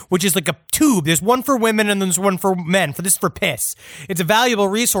it, which is like a tube. There's one for women and there's one for men. This is for piss. It's a valuable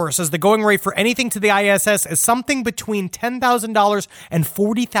resource, as the going rate for anything to the ISS is something between $10,000 and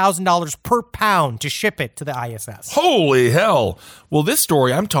 $40,000 per pound to ship it to the ISS. Holy hell. Well, this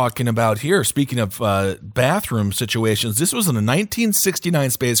story I'm talking about here, speaking of bathroom situations, this was in a 1969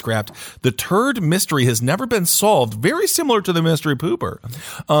 spacecraft. The turd mystery has never been solved, very similar to the mystery pooper.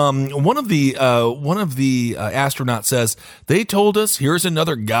 One of the astronauts says, "They told us, here's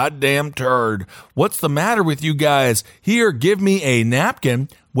another goddamn turd. What's the matter with you guys? Here, give me a napkin."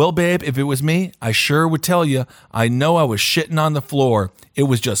 "Well, babe, if it was me, I sure would tell you. I know I was shitting on the floor. It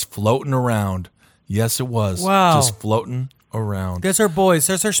was just floating around." Yes, it was. Wow. Just floating around. There's our boys.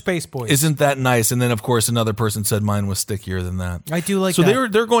 There's our space boys. Isn't that nice? And then, of course, another person said mine was stickier than that. I do like that. So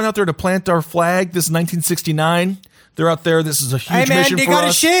they're going out there to plant our flag. This is 1969. They're out there. This is a huge mission for us. They got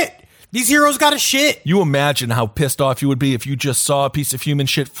a shit. These heroes got a shit. You imagine how pissed off you would be if you just saw a piece of human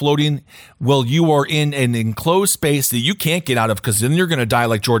shit floating. Well, you are in an enclosed space that you can't get out of, because then you're going to die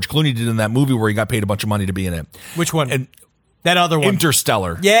like George Clooney did in that movie where he got paid a bunch of money to be in it. Which one? And that other one.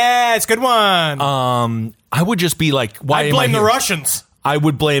 Interstellar. Yeah, it's a good one. I would just be like, why I'd blame the Russians. I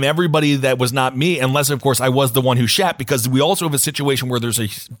would blame everybody that was not me, unless, of course, I was the one who shat, because we also have a situation where there's a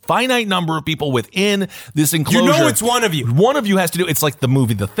finite number of people within this enclosure. You know it's one of you. One of you has to do it. It's like the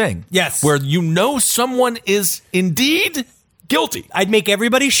movie The Thing. Yes. Where you know someone is indeed guilty. I'd make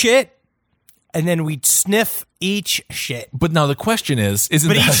everybody shit, and then we'd sniff each shit. But now the question is,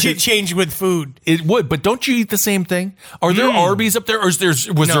 but each shit changed with food. It would, but don't you eat the same thing? Are there Arby's up there? Or was there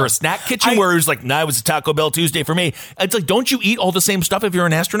a snack kitchen where it was like, nah, it was a Taco Bell Tuesday for me? It's like, don't you eat all the same stuff if you're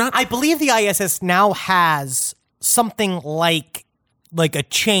an astronaut? I believe the ISS now has something like a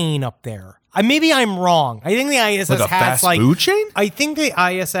chain up there. Maybe I'm wrong. I think the ISS like a has fast food chain? I think the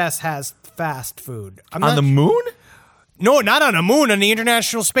ISS has fast food. On the moon? No, not on the moon, on the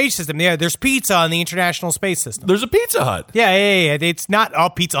International Space System. Yeah, there's pizza on the International Space System. There's a Pizza Hut. Yeah. It's not a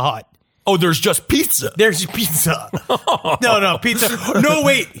Pizza Hut. Oh, there's just pizza. There's pizza. No, pizza. No,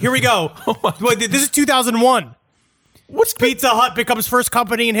 wait. Here we go. Wait, this is 2001. What's Pizza Hut becomes first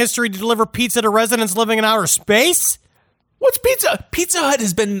company in history to deliver pizza to residents living in outer space? What's pizza? Pizza Hut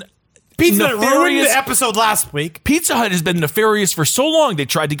has been... Pizza Hut ruined the episode last week. Pizza Hut has been nefarious for so long. They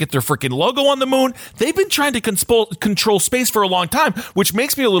tried to get their freaking logo on the moon. They've been trying to control space for a long time, which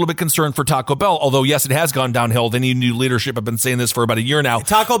makes me a little bit concerned for Taco Bell. Although, yes, it has gone downhill. They need new leadership. I've been saying this for about a year now.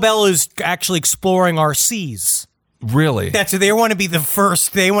 Taco Bell is actually exploring our seas. Really? They want to be the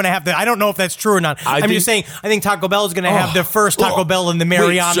first. They want to have I don't know if that's true or not. I'm just saying, I think Taco Bell is going to have the first Taco Bell in the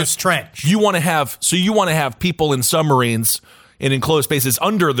Marianas Trench. You want to have people in submarines in enclosed spaces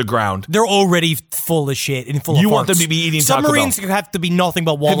under the ground. They're already full of shit and full of farts. You want them to be eating Taco Bell. Submarines have to be nothing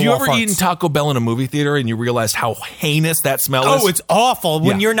but wall-to-wall farts. Have you ever eaten Taco Bell in a movie theater and you realized how heinous that smell is? Oh, it's awful.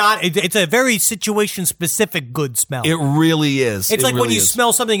 When you're not, it's a very situation-specific good smell. It really is. It's like when you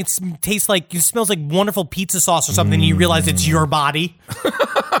smell something, it smells like wonderful pizza sauce or something, and you realize it's your body.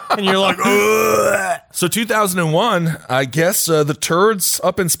 And you're like, ugh. So 2001, I guess the turds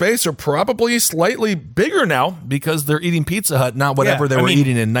up in space are probably slightly bigger now because they're eating Pizza Hut, not whatever they were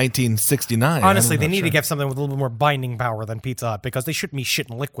eating in 1969. Honestly, they need to get something with a little bit more binding power than Pizza Hut because they shouldn't be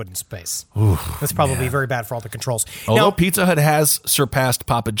shitting liquid in space. That's probably very bad for all the controls. Although Pizza Hut has surpassed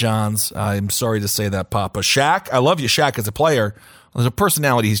Papa John's, I'm sorry to say that, Papa. Shaq, I love you, Shaq, as a player. There's a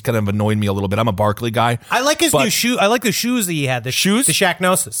personality. He's kind of annoyed me a little bit. I'm a Barkley guy. I like his new shoe. I like the shoes that he had. The shoes? The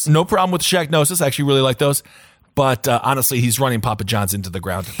Shaqnosis. No problem with the Shaqnosis. I actually really like those. But honestly, he's running Papa John's into the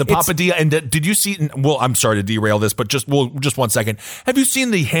ground. Did you see? Well, I'm sorry to derail this, but just 1 second. Have you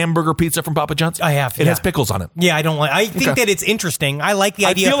seen the hamburger pizza from Papa John's? I have. It has pickles on it. Yeah, I don't like. I think that it's interesting. I like the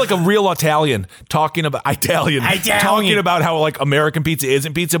idea. I feel like a real Italian talking about how like American pizza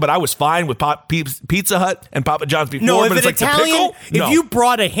isn't pizza. But I was fine with Pizza Hut and Papa John's before. No, but if it's an like Italian, the pickle. if you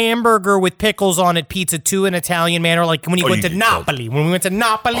brought a hamburger with pickles on it, pizza to an Italian man, or like when you went to Napoli,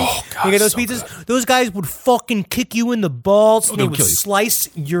 you get those pizzas. Those guys would fucking kick you in the balls, and they would slice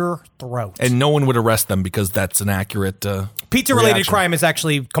your throat. And no one would arrest them because that's an accurate pizza-related crime is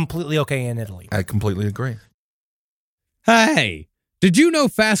actually completely okay in Italy. I completely agree. Hey, did you know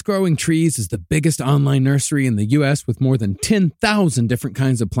Fast Growing Trees is the biggest online nursery in the U.S. with more than 10,000 different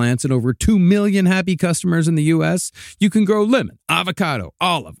kinds of plants and over 2 million happy customers in the U.S.? You can grow lemon, avocado,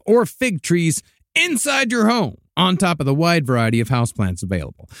 olive, or fig trees inside your home, on top of the wide variety of houseplants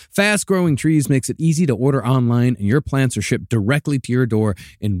available. Fast Growing Trees makes it easy to order online, and your plants are shipped directly to your door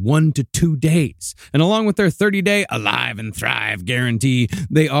in 1 to 2 days. And along with their 30-day Alive and Thrive guarantee,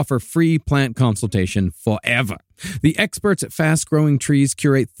 they offer free plant consultation forever. The experts at Fast Growing Trees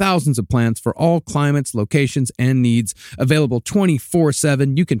curate thousands of plants for all climates, locations, and needs. Available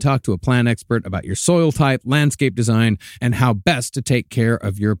 24/7, you can talk to a plant expert about your soil type, landscape design, and how best to take care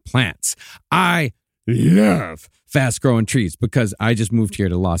of your plants. I love Fast Growing Trees because I just moved here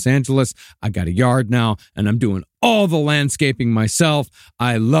to Los Angeles. I got a yard now, and I'm doing all the landscaping myself.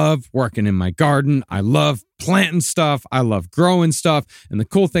 I love working in my garden. I love planting stuff. I love growing stuff. And the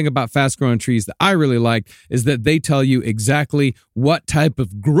cool thing about Fast Growing Trees that I really like is that they tell you exactly what type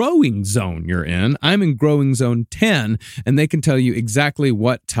of growing zone you're in. I'm in growing zone 10, and they can tell you exactly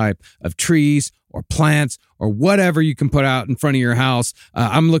what type of trees or plants or whatever you can put out in front of your house.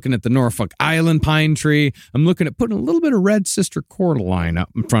 I'm looking at the Norfolk Island pine tree. I'm looking at putting a little bit of red sister cordyline up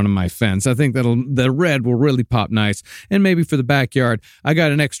in front of my fence. I think the red will really pop nice. And maybe for the backyard, I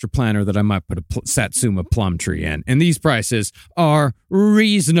got an extra planter that I might put a Satsuma plum tree in. And these prices are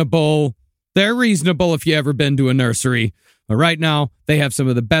reasonable. They're reasonable if you ever been to a nursery. But right now, they have some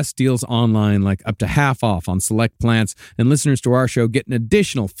of the best deals online, like up to half off on select plants. And listeners to our show get an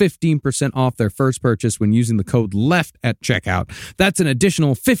additional 15% off their first purchase when using the code LEFT at checkout. That's an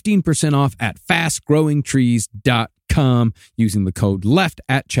additional 15% off at fastgrowingtrees.com using the code LEFT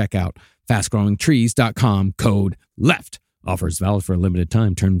at checkout. Fastgrowingtrees.com, code LEFT. Offers valid for a limited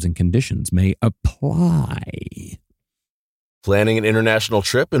time. Terms and conditions may apply. Planning an international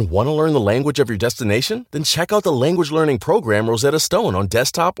trip and want to learn the language of your destination? Then check out the language learning program Rosetta Stone on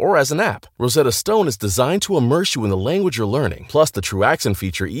desktop or as an app. Rosetta Stone is designed to immerse you in the language you're learning. Plus, the True Accent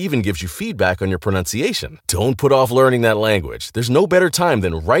feature even gives you feedback on your pronunciation. Don't put off learning that language. There's no better time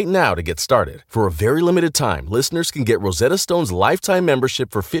than right now to get started. For a very limited time, listeners can get Rosetta Stone's lifetime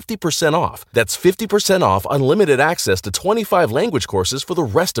membership for 50% off. That's 50% off unlimited access to 25 language courses for the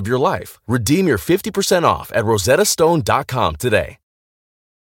rest of your life. Redeem your 50% off at rosettastone.com today.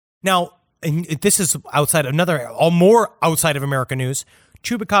 Now, and this is more outside of American news.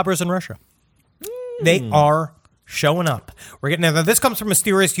 Chupacabras in Russia. They are showing up. Now this comes from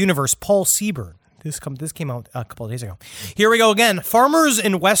Mysterious Universe, Paul Seaburn. This came out a couple of days ago. Here we go again. Farmers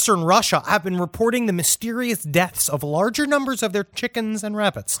in Western Russia have been reporting the mysterious deaths of larger numbers of their chickens and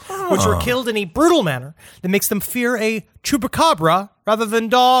rabbits, which were killed in a brutal manner that makes them fear a chupacabra rather than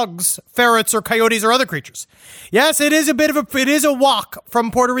dogs, ferrets, or coyotes or other creatures. Yes, it is a walk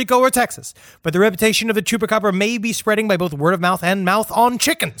from Puerto Rico or Texas, but the reputation of the chupacabra may be spreading by both word of mouth and mouth on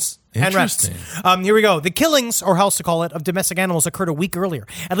chickens. And rats. Here we go. The killings, or how else to call it, of domestic animals occurred a week earlier.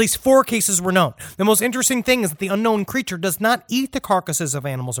 At least 4 cases were known. The most interesting thing is that the unknown creature does not eat the carcasses of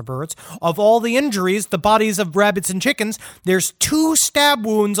animals or birds. Of all the injuries, the bodies of rabbits and chickens, there's 2 stab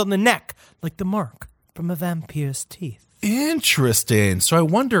wounds on the neck, like the mark from a vampire's teeth. Interesting. So I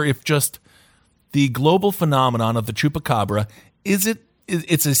wonder if just the global phenomenon of the chupacabra,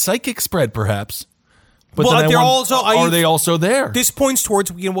 it's a psychic spread, perhaps? But well, are they also there? This points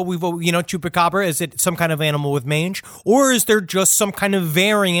towards what chupacabra. Is it some kind of animal with mange, or is there just some kind of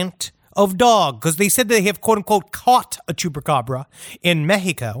variant of dog? Because they said they have quote unquote caught a chupacabra in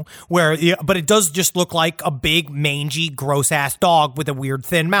Mexico, but it does just look like a big mangy gross ass dog with a weird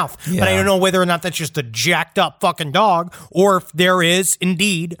thin mouth. Yeah. But I don't know whether or not that's just a jacked up fucking dog, or if there is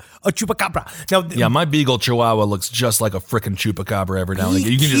indeed a chupacabra. Now, my beagle chihuahua looks just like a freaking chupacabra every now and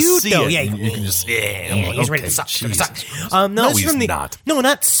again. You can just see it. Yeah, you can just he's ready to suck. No, he's not. No,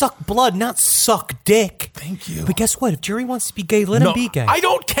 not suck blood, not suck dick. Thank you. But guess what? If Jerry wants to be gay, let him be gay. I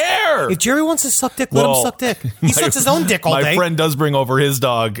don't care. If Jerry wants to suck dick, let him suck dick. He sucks his own dick all day. My friend does bring over his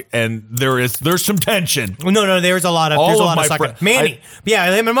dog, and there's some tension. No, there's a lot of sucking. Manny,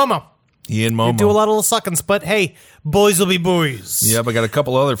 him and Momo. He and Momo do a lot of little suckings, but hey, boys will be boys. Yeah, but I got a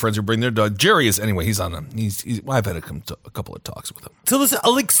couple other friends who bring their dog. Jerry is He's on them. I've had a couple of talks with him. So listen,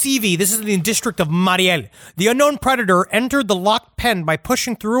 Alexivi, this is in the district of Mariel. The unknown predator entered the locked pen by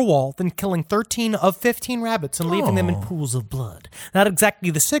pushing through a wall, then killing 13 of 15 rabbits and leaving them in pools of blood. Not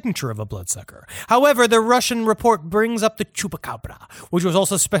exactly the signature of a bloodsucker. However, the Russian report brings up the chupacabra, which was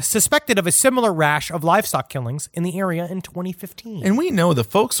also suspected of a similar rash of livestock killings in the area in 2015. And we know the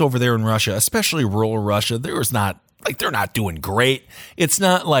folks over there in Russia, especially rural Russia, they're not doing great. It's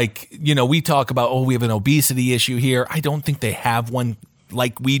not like, we talk about, we have an obesity issue here. I don't think they have one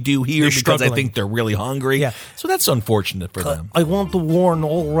like we do here because I think they're really hungry. Yeah. So that's unfortunate for them. I want to warn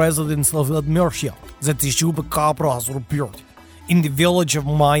all residents of Admirsia that the chupacabra has appeared in the village of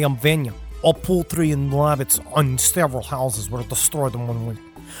Mayamvenia. All poultry and rabbits on several houses were destroyed in 1 week.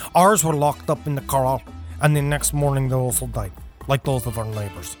 Ours were locked up in the corral, and the next morning they also died, like those of our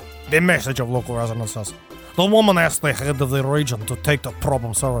neighbors. The message of local residents says, the woman asked the head of the region to take the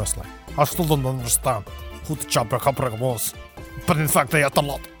problem seriously. I still don't understand who the chupacabra was, but in fact they ate a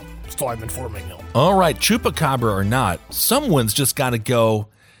lot, so I'm informing you. All right, chupacabra or not, someone's just got to go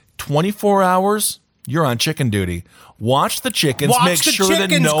 24 hours, you're on chicken duty. Watch the chickens, make sure that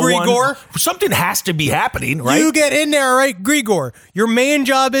no one... Something has to be happening, right? You get in there, right, Grigor? Your main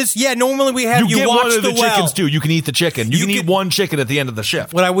job is, normally we have you get watch one of the well. Chickens too. You can eat the chicken. You can eat one chicken at the end of the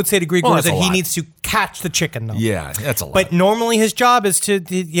shift. What I would say to Grigor is that he needs to catch the chicken, though. Yeah, that's a lot. But normally his job is to,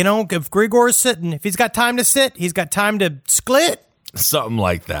 if Grigor is sitting, if he's got time to sit, he's got time to sklit. Something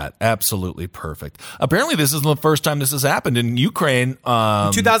like that. Absolutely perfect. Apparently, this isn't the first time this has happened in Ukraine.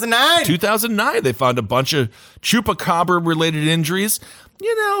 2009. 2009, they found a bunch of chupacabra-related injuries.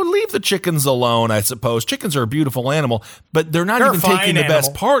 Leave the chickens alone, I suppose. Chickens are a beautiful animal, but they're not even taking the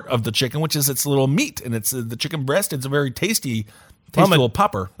best part of the chicken, which is its little meat, and it's the chicken breast. It's a very tasty little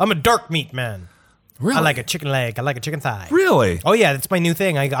pupper. I'm a dark meat man. Really? I like a chicken leg. I like a chicken thigh. Really? Oh, yeah. That's my new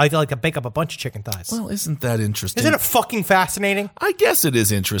thing. I like to bake up a bunch of chicken thighs. Well, isn't that interesting? Isn't it fucking fascinating? I guess it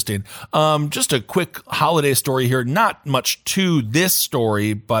is interesting. Just a quick holiday story here. Not much to this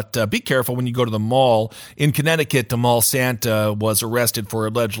story, but be careful when you go to the mall. In Connecticut, the mall Santa was arrested for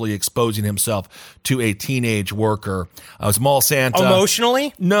allegedly exposing himself to a teenage worker. It was mall Santa.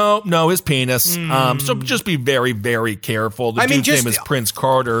 Emotionally? No, his penis. So just be very, very careful. The dude's name is Prince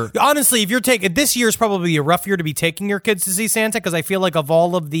Carter. Honestly, if you're taking... This year's probably a rough year to be taking your kids to see Santa, because I feel like of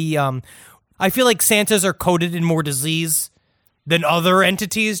all of the... I feel like Santas are coded in more disease than other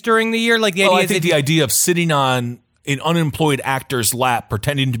entities during the year. Like the idea of sitting on an unemployed actor's lap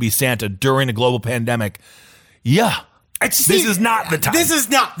pretending to be Santa during a global pandemic. Yeah. This is not the time. This is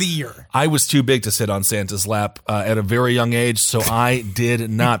not the year. I was too big to sit on Santa's lap at a very young age, so I did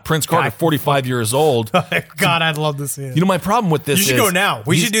not. Prince Carter, 45 years old. God, I'd love to see it. My problem with this is... You should go now.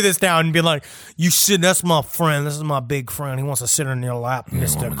 We should do this now and be like, that's my friend. This is my big friend. He wants to sit on your lap,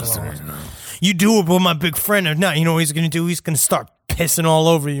 Mr. Claus. You do it with my big friend. If not, what he's going to do? He's going to start pissing all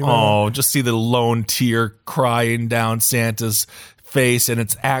over you. Oh, just see the lone tear crying down Santa's face, and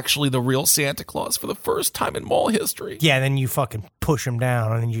it's actually the real Santa Claus for the first time in mall history. Yeah, then you fucking push him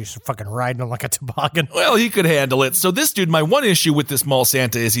down, and then you're fucking riding him like a toboggan. Well, he could handle it. So this dude, my one issue with this mall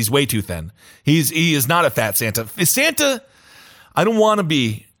Santa is he's way too thin. He is not a fat Santa. Santa, I don't want to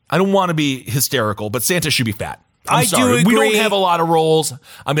be hysterical, but Santa should be fat. I'm sorry. do agree. We don't have a lot of roles.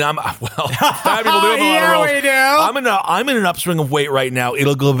 I mean, fat people do have a lot of roles. We do. I'm in an upswing of weight right now.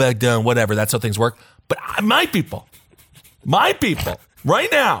 It'll go back down, whatever. That's how things work. But my people, right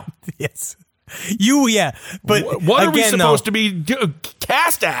now. Yes. But what are we supposed to be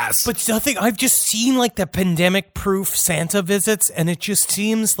cast as? But nothing. I've just seen like the pandemic-proof Santa visits, and it just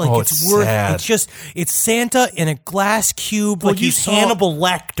seems like it's worth. Sad. It's Santa in a glass cube, like he's Hannibal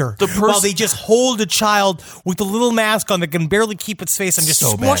Lecter. While they just hold a child with a little mask on that can barely keep its face and just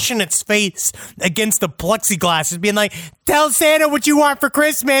smushing its face against the plexiglass, and being like, "Tell Santa what you want for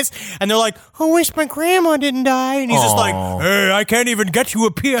Christmas," and they're like, "I wish my grandma didn't die," and he's just like, "Hey, I can't even get you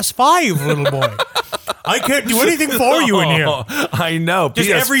a PS5, little boy." I can't do anything for you in here. I know. Just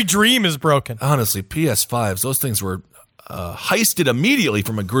every dream is broken. Honestly, PS5s, those things were heisted immediately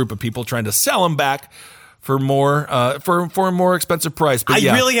from a group of people trying to sell them back for more for a more expensive price. But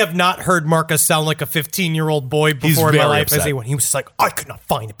I really have not heard Marcus sound like a 15-year-old boy before in my life. As he was just like, I could not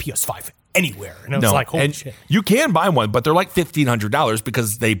find a PS5 anywhere. And I was like, holy shit. You can buy one, but they're like $1,500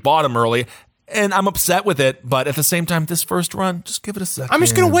 because they bought them early. And I'm upset with it, but at the same time, this first run, just give it a second. I'm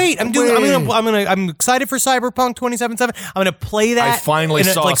just gonna wait. I'm excited for Cyberpunk 2077. I'm gonna play that. I finally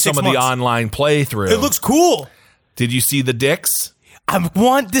saw some of the online playthrough. It looks cool. Did you see the dicks? I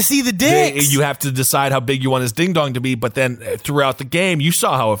want to see the dicks. You have to decide how big you want his ding dong to be, but then throughout the game, you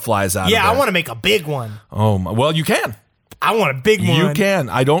saw how it flies out. Yeah, I want to make a big one. Oh my! Well, you can. I want a big one. You can.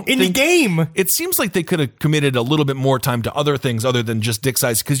 I don't in think, the game. It seems like they could have committed a little bit more time to other things other than just dick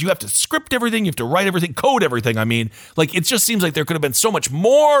size, because you have to script everything, you have to write everything, code everything. I mean, like, it just seems like there could have been so much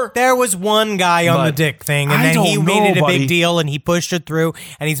more. There was one guy on the dick thing, and then he made it a big deal, and he pushed it through,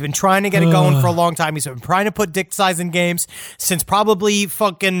 and he's been trying to get it going for a long time. He's been trying to put dick size in games since probably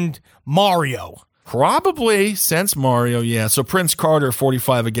fucking Mario. Probably since Mario, yeah. So Prince Carter,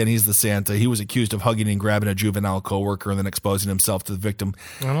 45, again, he's the Santa. He was accused of hugging and grabbing a juvenile coworker and then exposing himself to the victim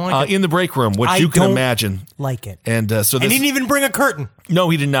in the break room, which you can imagine. Like it. And so he didn't even bring a curtain. No,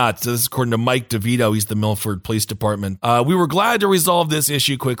 he did not. So this is according to Mike DeVito. He's the Milford Police Department. We were glad to resolve this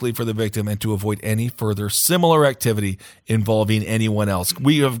issue quickly for the victim and to avoid any further similar activity involving anyone else.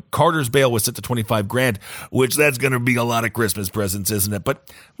 Carter's bail was set to $25,000, which that's going to be a lot of Christmas presents, isn't it? But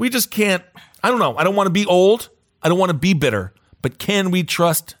we just can't. I don't know. I don't want to be old. I don't want to be bitter. But can we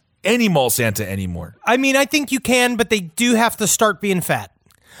trust any mall Santa anymore? I mean, I think you can, but they do have to start being fat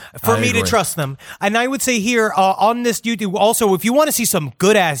for me to trust them. And I would say here on this YouTube, also, if you want to see some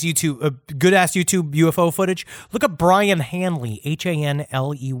good ass YouTube UFO footage, look up Brian Hanley,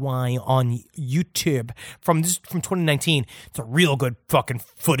 Hanley on YouTube from 2019. It's a real good fucking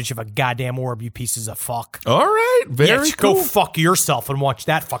footage of a goddamn orb, you pieces of fuck. All right, very cool. Go fuck yourself and watch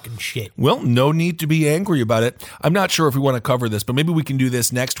that fucking shit. Well, no need to be angry about it. I'm not sure if we want to cover this, but maybe we can do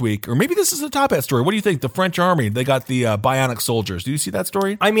this next week, or maybe this is a top hat story. What do you think? The French army, they got the bionic soldiers. Do you see that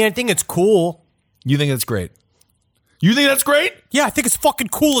story? I mean, I think it's cool. You think it's great? You think that's great? Yeah, I think it's fucking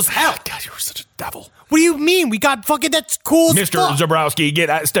cool as hell. God, you're such a devil. What do you mean? We got fucking, that's cool as Mr. fuck.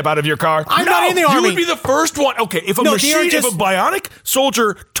 Zabrowski, step out of your car. I'm not in the army. You would be the first one. Okay, if a bionic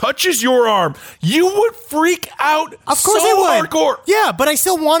soldier touches your arm, you would freak out. Of course I would. Hardcore. Yeah, but I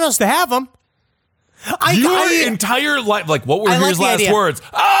still want us to have them. Your entire life, like, what were his last words?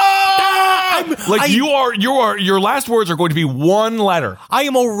 Your last words are going to be one letter. I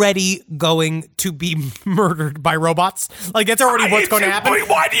am already going to be murdered by robots. Like, that's already what's going to happen.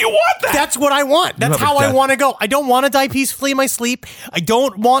 Why do you want that? That's what I want. That's how I want to go. I don't want to die peacefully in my sleep. I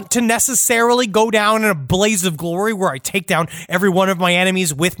don't want to necessarily go down in a blaze of glory where I take down every one of my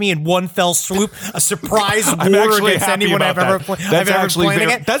enemies with me in one fell swoop. A surprise war against anyone I've ever played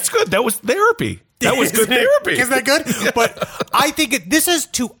against. That's good. That was therapy. That was good therapy. Isn't that good? But I think this is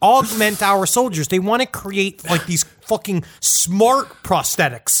to augment our soldiers. They want to create like these fucking smart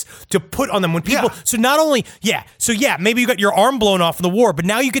prosthetics to put on them when people. Yeah. So not only, maybe you got your arm blown off in the war, but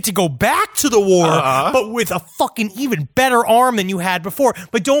now you get to go back to the war, but with a fucking even better arm than you had before.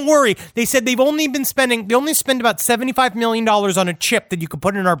 But don't worry, they said they only spend about $75 million on a chip that you can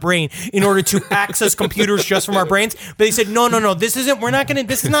put in our brain in order to access computers just from our brains. But they said, no, this is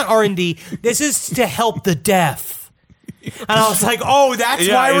not R&D. This is to help the deaf. And I was like, that's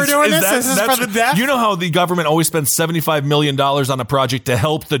why we're doing this? This is for the deaf? You know how the government always spends $75 million on a project to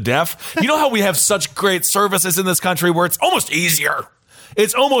help the deaf? You know how we have such great services in this country where it's almost easier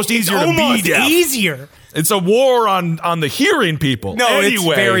It's almost easier to be deaf. Easier. It's a war on the hearing people. No,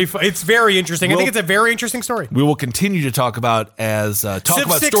 anyway, it's very interesting. I think it's a very interesting story. We will continue to talk about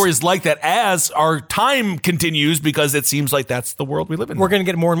stories like that as our time continues, because it seems like that's the world we live in. We're going to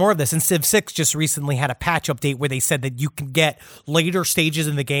get more and more of this. And Civ 6 just recently had a patch update where they said that you can get later stages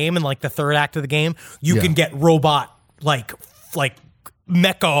in the game, and like the third act of the game, you can get robot like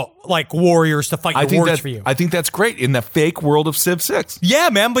mecha like warriors to fight your wars for you. I think that's great in the fake world of Civ 6. Yeah,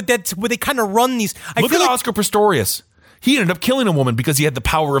 man, but that's where they kind of run these. Look at Oscar Pistorius. He ended up killing a woman because he had the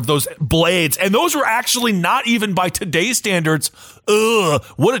power of those blades, and those were actually not even by today's standards. Ugh,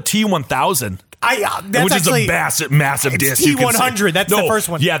 what a T-1000. Which is a massive disc. T-100. That's the first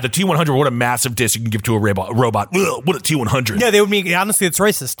one. Yeah, the T-100. What a massive disc you can give to a robot. Ugh, what a T-100. Yeah, they would mean, honestly, it's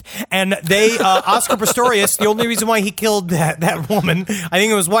racist. And they, Oscar Pistorius, the only reason why he killed that woman, I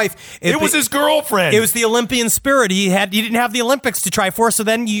think it was his wife. It was his girlfriend. It was the Olympian spirit. He didn't have the Olympics to try for, so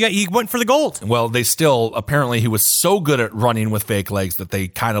then he went for the gold. Well, apparently he was so good at running with fake legs that they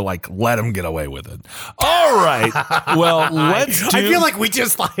kind of like let him get away with it. All right. Well, I feel like we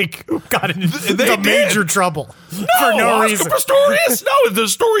just got into major trouble for no reason. Pistorius? No, the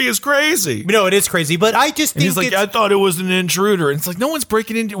story is crazy. No, it is crazy, but I just think he's like, I thought it was an intruder. And it's like, no one's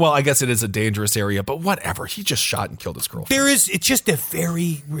breaking into. Well, I guess it is a dangerous area, but whatever. He just shot and killed his girlfriend. It's just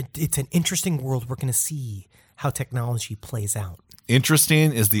it's an interesting world. We're going to see how technology plays out.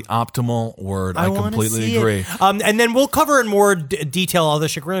 Interesting is the optimal word. I completely agree. And then we'll cover in more detail all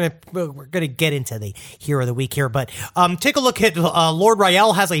this. We're gonna get into the hero of the week here, but take a look at Lord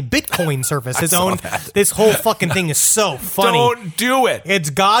Rael has a Bitcoin service. His own. This whole fucking thing is so funny. Don't do it. It's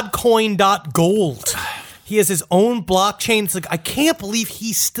godcoin.gold. He has his own blockchain. It's like, I can't believe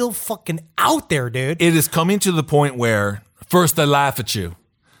he's still fucking out there, dude. It is coming to the point where first they laugh at you,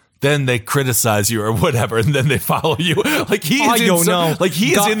 then they criticize you or whatever, and then they follow you. Like he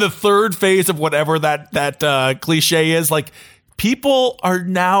is in the third phase of whatever that cliche is. Like, people are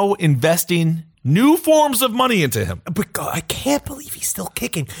now investing new forms of money into him. But God, I can't believe he's still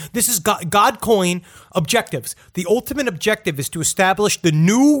kicking. This is Godcoin objectives. The ultimate objective is to establish the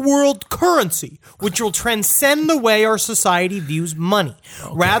new world currency, which will transcend the way our society views money.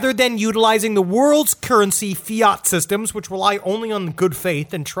 Okay. Rather than utilizing the world's currency fiat systems, which rely only on the good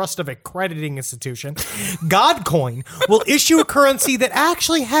faith and trust of a crediting institution, Godcoin will issue a currency that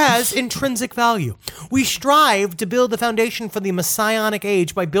actually has intrinsic value. We strive to build the foundation for the Messianic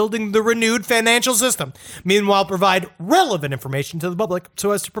age by building the renewed financial system. Meanwhile, provide relevant information to the public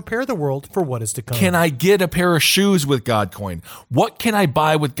so as to prepare the world for what is to come. Can I get a pair of shoes with Godcoin? What can I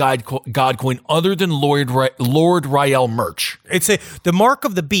buy with Godcoin other than Lord Rael merch? The Mark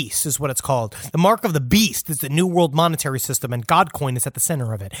of the Beast is what it's called. The Mark of the Beast is the New World monetary system, and Godcoin is at the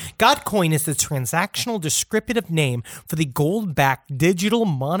center of it. Godcoin is the transactional descriptive name for the gold-backed digital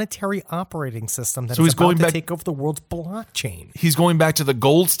monetary operating system that is about to take over the world's blockchain. He's going back to the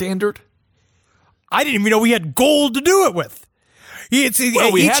gold standard? I didn't even know we had gold to do it with. Each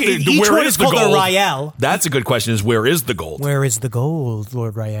one is called a Rael. That's a good question, is where is the gold? Where is the gold,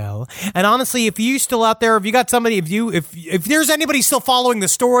 Lord Rael? And honestly, if you still out there, if you got somebody, if there's anybody still following the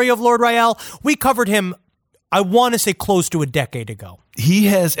story of Lord Rael, we covered him, I want to say close to a decade ago. He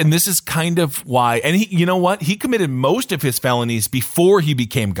has, and this is kind of why, and you know what? He committed most of his felonies before he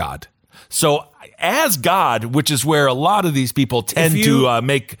became God. So as God, which is where a lot of these people tend to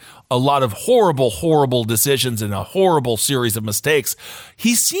make a lot of horrible decisions and a horrible series of mistakes,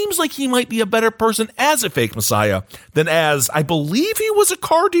 he seems like he might be a better person as a fake Messiah than as, I believe he was a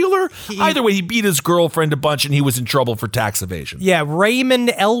car dealer. Either way, he beat his girlfriend a bunch and he was in trouble for tax evasion. Yeah,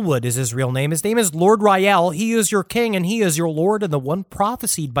 Raymond Elwood is his real name. His name is Lord Rael. He is your king and he is your Lord, and the one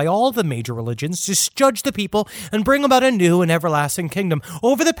prophesied by all the major religions to judge the people and bring about a new and everlasting kingdom.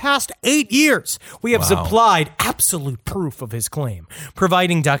 Over the past 8 years, we have supplied absolute proof of his claim,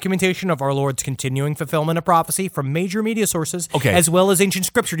 providing documentation of our Lord's continuing fulfillment of prophecy from major media sources, as well as ancient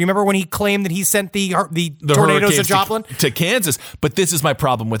scripture. Do you remember when he claimed that he sent the tornadoes to Joplin? To Kansas. But this is my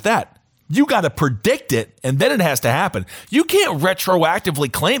problem with that. You got to predict it, and then it has to happen. You can't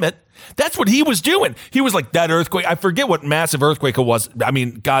retroactively claim it. That's what he was doing. He was like, that earthquake, I forget what massive earthquake it was. I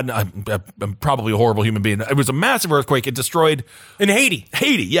mean, God, I'm probably a horrible human being. It was a massive earthquake. It destroyed... In Haiti.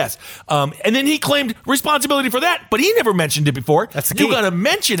 Haiti, yes. And then he claimed responsibility for that, but he never mentioned it before. That's the key. You got to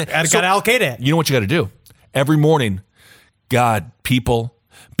mention it. Got to allocate it. You know what you got to do? Every morning, God, people,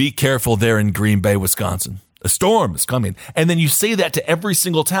 be careful there in Green Bay, Wisconsin. A storm is coming. And then you say that to every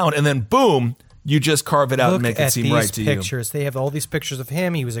single town, and then boom, You just carve it out and Look make it seem right to pictures. They have all these pictures of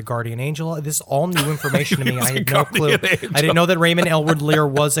him. He was a guardian angel. This is all new information to me. I had no guardian clue. angel. I didn't know that Raymond Elwood Lear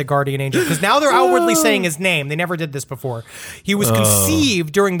was a guardian angel, because now they're outwardly saying his name. They never did this before. He was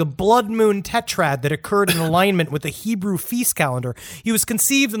conceived during the blood moon tetrad that occurred in alignment with the Hebrew feast calendar. He was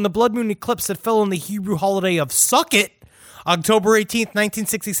conceived in the blood moon eclipse that fell on the Hebrew holiday of Sukkot, October 18th,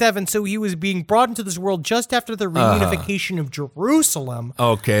 1967, so he was being brought into this world just after the reunification of Jerusalem.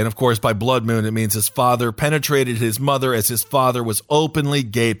 Okay, and of course, by blood moon, it means his father penetrated his mother as his father was openly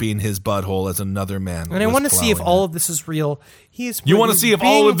gaping his butthole as another man. And I want to see if all of this is real. You want to see if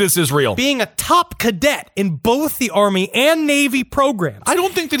all of this is real? Being a top cadet in both the Army and Navy programs. I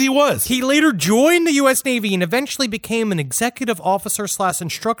don't think that he was. He later joined the U.S. Navy and eventually became an executive officer /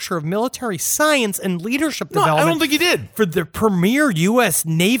 instructor of military science and leadership development. I don't think he did. For the premier U.S.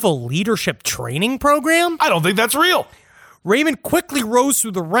 Naval Leadership Training Program? I don't think that's real. Raymond quickly rose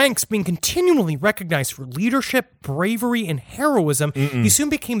through the ranks, being continually recognized for leadership, bravery, and heroism. He soon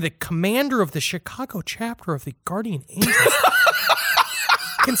became the commander of the Chicago chapter of the Guardian Angels.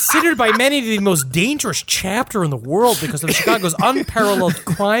 Considered by many the most dangerous chapter in the world because of Chicago's unparalleled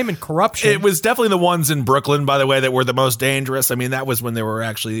crime and corruption. It was definitely the ones in Brooklyn, by the way, that were the most dangerous. I mean, that was when they were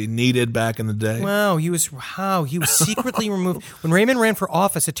actually needed back in the day. Wow, he was secretly removed when Raymond ran for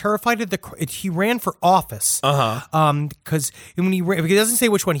office. It terrified he ran for office. Because when he doesn't say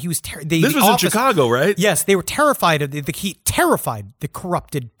which one, he was. This was in Chicago, right? Yes, they were terrified of he terrified the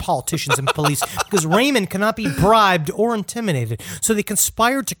corrupted politicians and police because Raymond cannot be bribed or intimidated. So they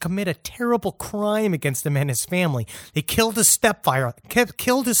conspired to commit a terrible crime against him and his family. They killed his stepfather,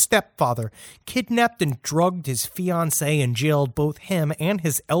 kidnapped and drugged his fiancée, and jailed both him and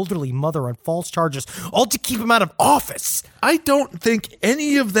his elderly mother on false charges, all to keep him out of office. I don't think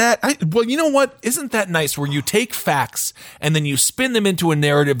any of that. Well, you know what? Isn't that nice where you take facts and then you spin them into a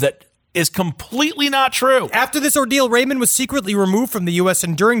narrative that is completely not true. After this ordeal, Raymond was secretly removed from the U.S.,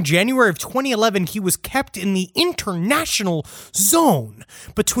 and during January of 2011, he was kept in the international zone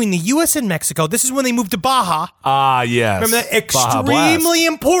between the U.S. and Mexico. This is when they moved to Baja. Ah, yes. Remember that? Extremely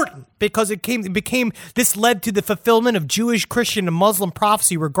important, because this led to the fulfillment of Jewish, Christian, and Muslim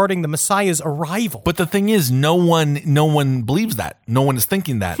prophecy regarding the Messiah's arrival. But the thing is, no one believes that. No one is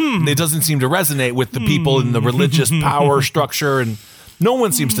thinking that. It doesn't seem to resonate with the people in the religious power structure, and no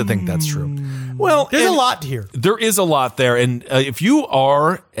one seems to think that's true. Well, there's a lot here. There is a lot there. And if you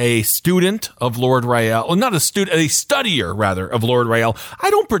are a student of Lord Rael, or not a student, a studier, rather, of Lord Rael,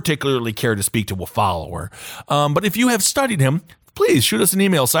 I don't particularly care to speak to a follower. But if you have studied him, please shoot us an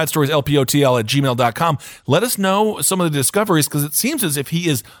email, sidestorieslpotl@gmail.com. Let us know some of the discoveries, because it seems as if he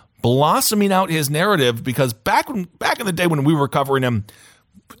is blossoming out his narrative, because back in the day when we were covering him,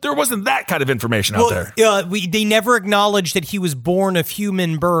 there wasn't that kind of information out there. They never acknowledged that he was born of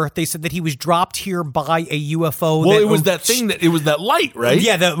human birth. They said that he was dropped here by a UFO. Well, it was that light, right?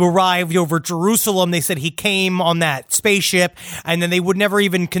 Yeah, that arrived over Jerusalem. They said he came on that spaceship, and then they would never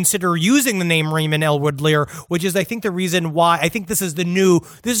even consider using the name Raymond Elwood Lear, which is, I think, the reason why. I think this is the new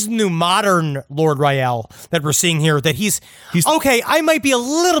modern Lord Rael that we're seeing here. That he's okay. I might be a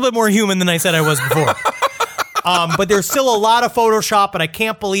little bit more human than I said I was before. But there's still a lot of Photoshop, and I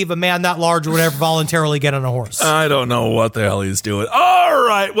can't believe a man that large would ever voluntarily get on a horse. I don't know what the hell he's doing. All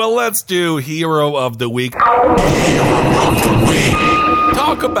right, well, let's do Hero of the Week.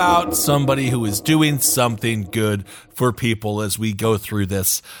 Talk about somebody who is doing something good for people as we go through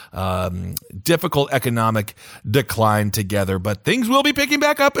this difficult economic decline together. But things will be picking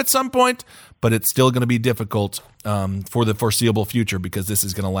back up at some point, but it's still going to be difficult for the foreseeable future, because this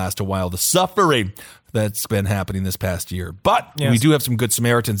is going to last a while. The suffering that's been happening this past year. But we do have some good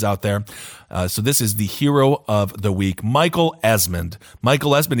Samaritans out there. So this is the Hero of the Week, Michael Esmond.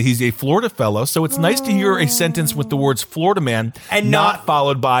 Michael Esmond, he's a Florida fellow, so it's nice to hear a sentence with the words Florida man and not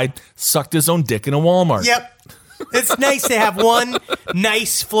followed by sucked his own dick in a Walmart. Yep. It's nice to have one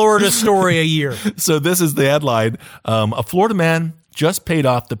nice Florida story a year. So this is the headline. A Florida man just paid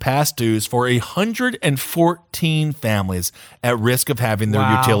off the past dues for 114 families at risk of having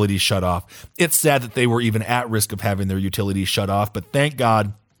their utilities shut off. It's sad that they were even at risk of having their utilities shut off, but thank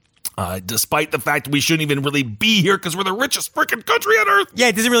God, despite the fact that we shouldn't even really be here because we're the richest freaking country on earth. Yeah,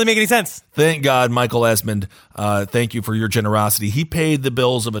 it doesn't really make any sense. Thank God, Michael Esmond. Thank you for your generosity. He paid the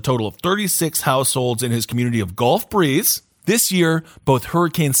bills of a total of 36 households in his community of Gulf Breeze. This year, both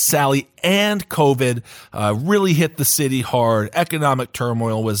Hurricane Sally and COVID really hit the city hard. Economic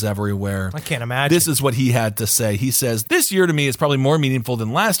turmoil was everywhere. I can't imagine. This is what he had to say. He says, this year to me is probably more meaningful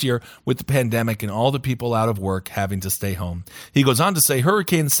than last year with the pandemic and all the people out of work having to stay home. He goes on to say,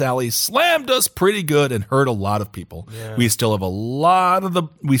 Hurricane Sally slammed us pretty good and hurt a lot of people. Yeah. We still have a lot of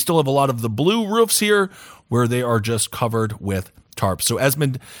the blue roofs here where they are just covered with tarps. So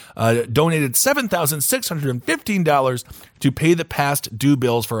Esmond donated $7,615 to pay the past due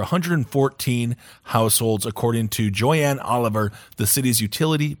bills for 114 households, according to Joyanne Oliver, the city's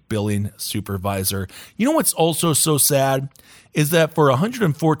utility billing supervisor. You know what's also so sad is that for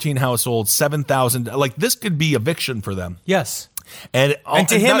 114 households, 7,000, like this could be eviction for them. Yes. And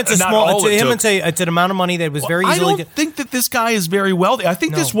to him, it's a small. To him, it's an amount of money that was very easily. I don't think that this guy is very wealthy. I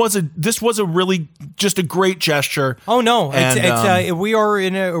think this was a really just a great gesture. Oh no, we are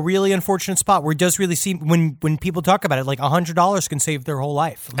in a really unfortunate spot where it does really seem when people talk about it, like $100 can save their whole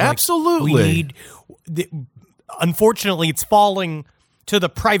life. Like, absolutely. Unfortunately, it's falling to the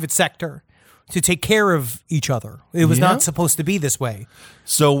private sector to take care of each other. It was not supposed to be this way.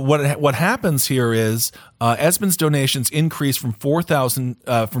 So what happens here is Esmond's donations increased from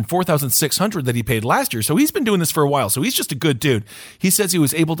 4,600 that he paid last year. So he's been doing this for a while. So he's just a good dude. He says he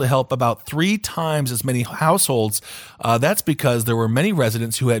was able to help about 3 times as many households. That's because there were many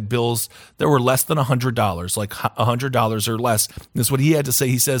residents who had bills that were less than $100, like $100 or less. This is what he had to say.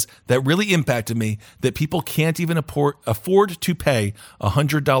 He says that really impacted me, that people can't even afford to pay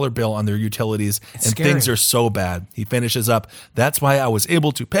 $100 bill on their utilities, and things are so bad. He finishes up, that's why I was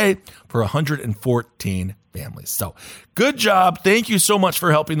able to pay for 114 families. So good job. Thank you so much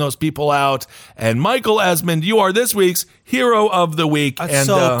for helping those people out. And Michael Esmond, you are this week's Hero of the Week. That's and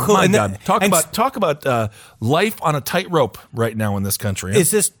so cool. My God, talk about life on a tightrope right now in this country.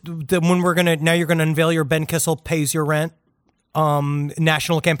 Is this when you're going to unveil your Ben Kissel pays your rent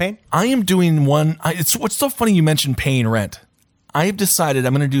national campaign? I am doing one. What's so funny you mentioned paying rent. I have decided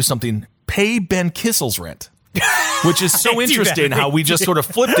I'm going to do something, pay Ben Kissel's rent. Which is so interesting how we just sort of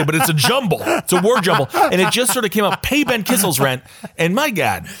flipped it, but it's a jumble. It's a word jumble. And it just sort of came up, pay Ben Kissel's rent. And my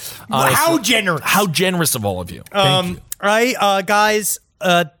God. How generous. How generous of all of you. Thank you. All right, guys,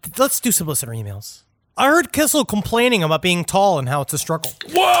 let's do some listener emails. I heard Kissel complaining about being tall and how it's a struggle.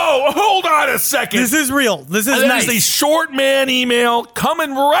 Whoa, hold on a second. This is real. This is nice. That is a short man email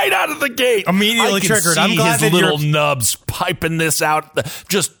coming right out of the gate. Immediately triggered. I'm glad his little nubs piping this out,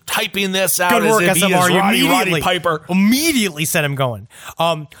 just typing this out. Good work, as if SMR. he is Roddy Piper. Immediately set him going.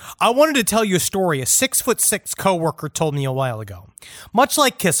 I wanted to tell you a story a 6'6" coworker told me a while ago. Much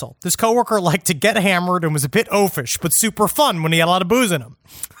like Kissel, this coworker liked to get hammered and was a bit oafish, but super fun when he had a lot of booze in him.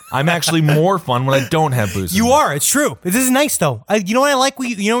 I'm actually more fun when I don't have booze. You are. It's true. This is nice, though. You know what I like?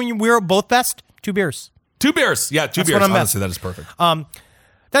 We're both best? 2 beers. 2 beers. Yeah, 2 beers. Honestly, that is perfect.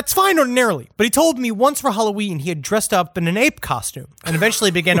 That's fine ordinarily, but he told me once for Halloween he had dressed up in an ape costume and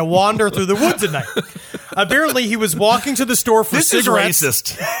eventually began to wander through the woods at night. Apparently, he was walking to the store for cigarettes. This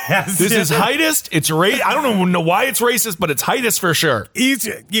is racist. This is heightist. It's I don't know why it's racist, but it's heightist for sure. He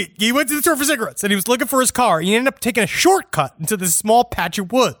went to the store for cigarettes and he was looking for his car. He ended up taking a shortcut into this small patch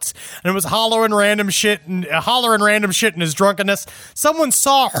of woods and was hollering random shit in his drunkenness. Someone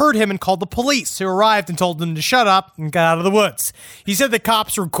heard him and called the police, who arrived and told him to shut up and got out of the woods. He said the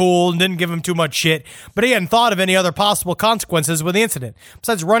cops were cool and didn't give him too much shit, but he hadn't thought of any other possible consequences with the incident.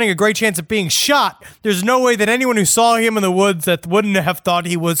 Besides running a great chance of being shot, there's no way that anyone who saw him in the woods that wouldn't have thought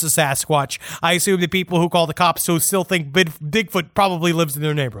he was a Sasquatch. I assume the people who call the cops who still think Bigfoot probably lives in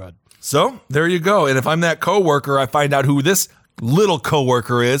their neighborhood. So there you go. And if I'm that coworker, I find out who this little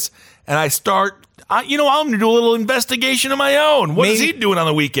coworker is, and I start, I'm going to do a little investigation of my own. What is he doing on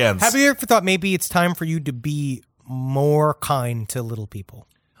the weekends? Have you ever thought maybe it's time for you to be more kind to little people?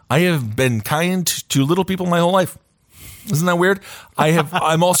 I have been kind to little people my whole life. Isn't that weird?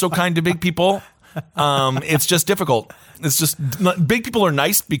 I'm also kind to big people. It's just difficult. It's just big people are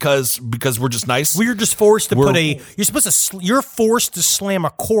nice because we're just nice. We're just forced to you're forced to slam a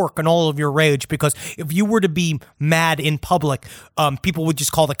cork on all of your rage, because if you were to be mad in public, people would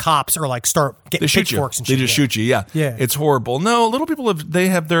just call the cops or like start getting pitchforks and shit. They just shoot you. Yeah. It's horrible. No, little people they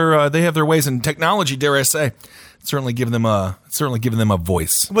have their ways, and technology, dare I say, certainly giving them a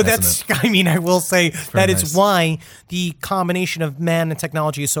voice. But I will say that it's why the combination of man and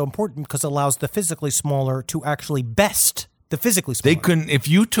technology is so important, because it allows the physically smaller to actually best the physically smart. They couldn't. If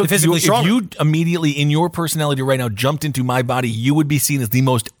you immediately in your personality right now jumped into my body, you would be seen as the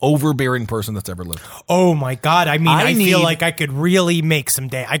most overbearing person that's ever lived. Oh my God! I mean, I feel like I could really make some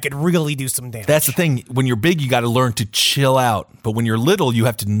damage. I could really do some damage. That's the thing. When you're big, you got to learn to chill out. But when you're little, you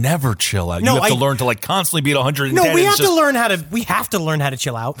have to never chill out. You have to learn to constantly be at 110. No, we have to learn how to. We have to learn how to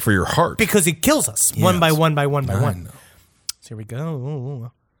chill out for your heart because it kills us one by one by one by one. So here we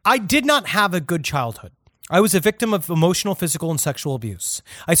go. I did not have a good childhood. I was a victim of emotional, physical, and sexual abuse.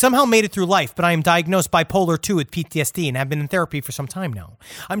 I somehow made it through life, but I am diagnosed bipolar 2 with PTSD and have been in therapy for some time now.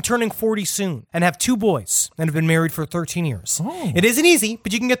 I'm turning 40 soon and have 2 boys and have been married for 13 years. Oh. It isn't easy,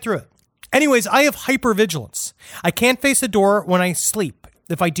 but you can get through it. Anyways, I have hypervigilance. I can't face a door when I sleep.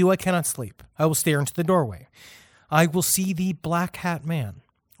 If I do, I cannot sleep. I will stare into the doorway. I will see the black hat man,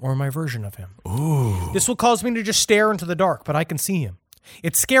 or my version of him. Ooh. This will cause me to just stare into the dark, but I can see him.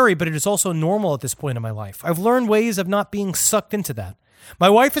 It's scary, but it is also normal at this point in my life. I've learned ways of not being sucked into that. My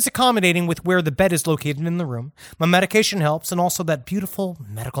wife is accommodating with where the bed is located in the room. My medication helps, and also that beautiful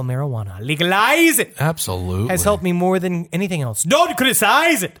medical marijuana. Legalize it! Absolutely. Has helped me more than anything else. Don't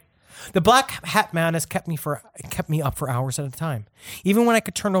criticize it! The black hat man has kept me up for hours at a time. Even when I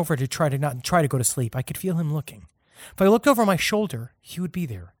could turn over to try to go to sleep, I could feel him looking. If I looked over my shoulder, he would be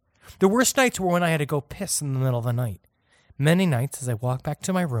there. The worst nights were when I had to go piss in the middle of the night. Many nights as I walked back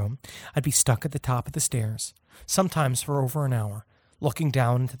to my room, I'd be stuck at the top of the stairs, sometimes for over an hour, looking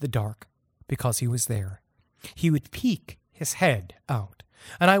down into the dark because he was there. He would peek his head out,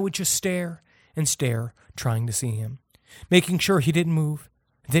 and I would just stare and stare, trying to see him, making sure he didn't move,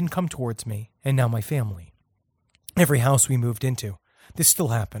 didn't come towards me, and now my family. Every house we moved into, this still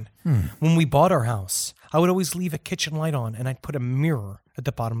happened. When we bought our house, I would always leave a kitchen light on, and I'd put a mirror at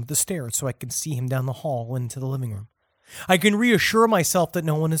the bottom of the stairs so I could see him down the hall into the living room. I can reassure myself that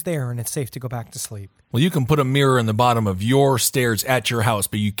no one is there and it's safe to go back to sleep. Well, you can put a mirror in the bottom of your stairs at your house,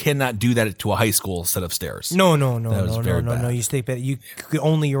 but you cannot do that to a high school set of stairs. No. You stay better. You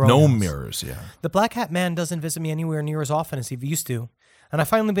only your own. No house. Mirrors, yeah. The black hat man doesn't visit me anywhere near as often as he used to, and I've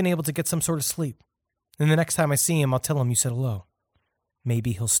finally been able to get some sort of sleep. And the next time I see him, I'll tell him you said hello.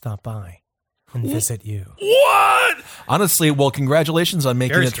 Maybe he'll stop by and visit you. What? Honestly, well, congratulations on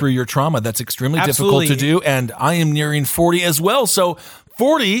making it through your trauma. That's extremely difficult to do, and I am nearing 40 as well. So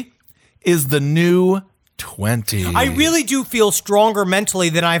 40 is the new 20. I really do feel stronger mentally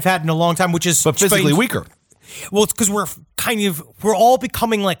than I've had in a long time, which is but physically weaker. Well, it's because we're all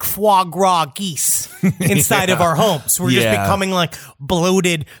becoming like foie gras geese inside of our homes. We're just becoming like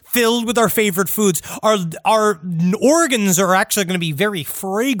bloated, filled with our favorite foods. Our organs are actually going to be very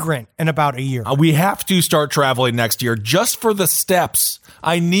fragrant in about a year. We have to start traveling next year just for the steps.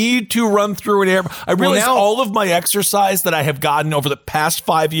 I need to run through an air. I realize all of my exercise that I have gotten over the past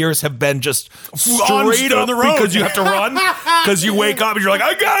 5 years have been just straight up the road because you have to run because you wake up and you're like,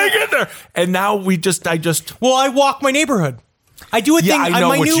 I gotta get there. And now Well, I walk my neighborhood. I do a thing. I know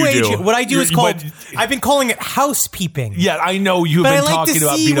my what new you age. do. What I do is called. I've been calling it house peeping. Yeah, I know you've been talking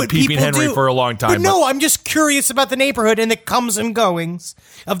about being a peeping Henry for a long time. But no, I'm just curious about the neighborhood and the comes and goings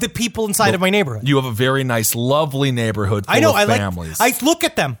of the people inside of my neighborhood. You have a very nice, lovely neighborhood full of families. I look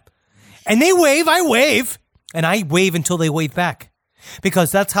at them, and they wave. I wave, and I wave until they wave back.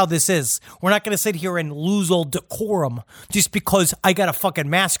 Because that's how this is. We're not going to sit here and lose all decorum just because I got a fucking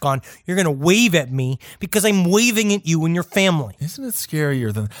mask on. You're going to wave at me because I'm waving at you and your family. Isn't it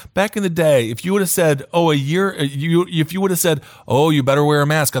scarier than back in the day? If you would have said, if you would have said, you better wear a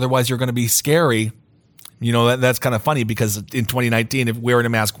mask, otherwise you're going to be scary. You know, that's kind of funny because in 2019, if wearing a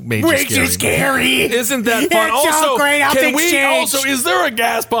mask made you scary. Isn't that fun? It's so great. Is there a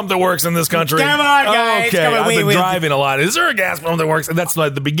gas pump that works in this country? Come on, guys. Okay, Come on, I've been driving a lot. Is there a gas pump that works? And that's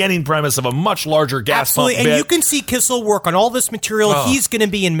like the beginning premise of a much larger gas pump. And you can see Kissel work on all this material. He's going to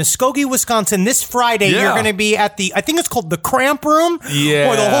be in Muskogee, Wisconsin this Friday. Yeah. You're going to be at I think it's called the Cramp Room. Yeah.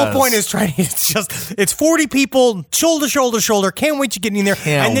 Where the whole point is it's 40 people, shoulder, shoulder, shoulder. Can't wait to get in there.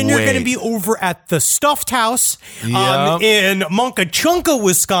 And then you're going to be over at the Stuffed House in Munkachunka,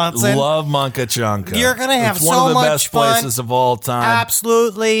 Wisconsin. Love Munkachunka. You're going to have so much fun. One of the best places of all time.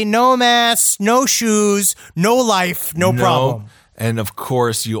 Absolutely. No masks, no shoes, no life, no problem. And of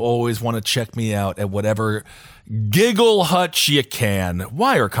course, you always want to check me out at whatever giggle hutch you can.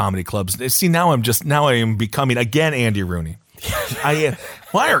 Why are comedy clubs? See, now I am becoming again Andy Rooney.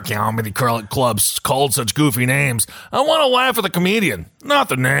 Why are comedy clubs called such goofy names? I want to laugh at the comedian, not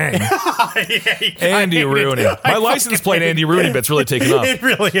the name. Andy Rooney. My license plate Andy Rooney bit's really taken up. It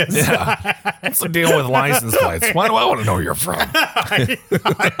really is. Yeah. What's the deal with license plates? Why do I want to know where you're from?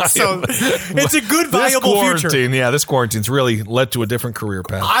 So it's a good, viable future. Yeah, this quarantine's really led to a different career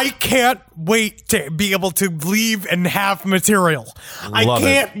path. I can't wait to be able to leave and have material. I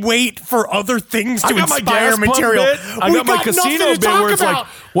can't wait for other things to inspire material. I got my casino bit where it's like,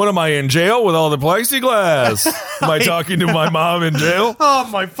 what am I in jail with all the plexiglass? Am I talking to my mom in jail? Oh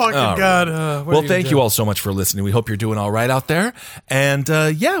my fucking God. Well, thank you all so much for listening. We hope you're doing all right out there. And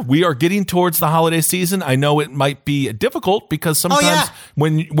we are getting towards the holiday season. I know it might be difficult because sometimes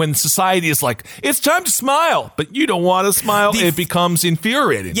when society is like, it's time to smile, but you don't want to smile, it becomes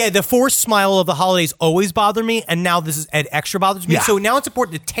infuriating. Yeah, the forced smile of the holidays always bothered me, and now this is extra bothers me. Yeah. So now it's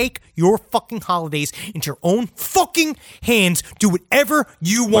important to take your fucking holidays into your own fucking hands. Do whatever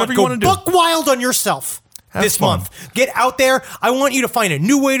you want. Go buck wild on yourself. This month. Get out there. I want you to find a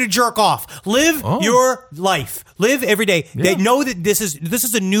new way to jerk off. Live your life. Live every day. Yeah. They know that this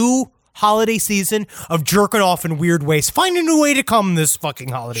is a new holiday season of jerking off in weird ways. Find a new way to come this fucking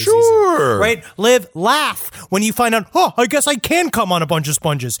holiday season. Right? Live, laugh when you find out, I guess I can come on a bunch of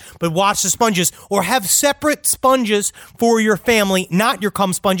sponges. But watch the sponges, or have separate sponges for your family, not your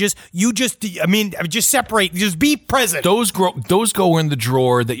cum sponges. You just separate. Just be present. Those go in the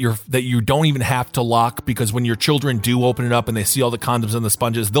drawer that you don't even have to lock, because when your children do open it up and they see all the condoms and the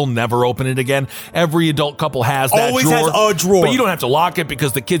sponges, they'll never open it again. Every adult couple has that always drawer. Has a drawer. But you don't have to lock it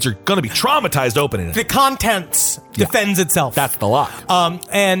because the kids are going to be traumatized opening it. The contents defends itself. That's the lock.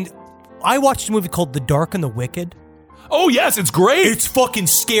 And I watched a movie called The Dark and the Wicked. Oh, yes, it's great. It's fucking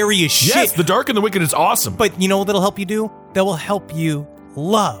scary as shit. Yes, The Dark and the Wicked is awesome. But you know what that'll help you do? That will help you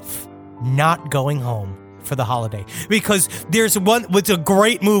love not going home for the holiday. Because it's a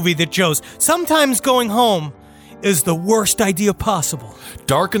great movie that shows sometimes going home is the worst idea possible.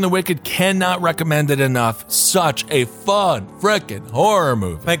 Dark and the Wicked, cannot recommend it enough. Such a fun frickin' horror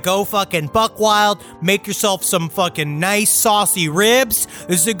movie. But go fucking buck wild. Make yourself some fucking nice saucy ribs.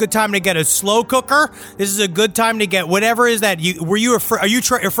 This is a good time to get a slow cooker. This is a good time to get whatever is that. Are you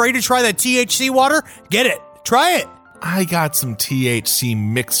afraid to try that THC water? Get it. Try it. I got some THC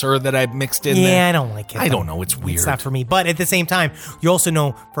mixer that I mixed in there. Yeah, I don't like it. I don't know. It's weird. It's not for me. But at the same time, you also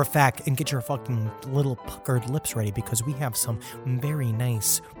know for a fact, and get your fucking little puckered lips ready, because we have some very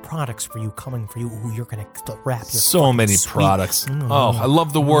nice products for you coming for you. Ooh, you're going to wrap your so many products. Oh, I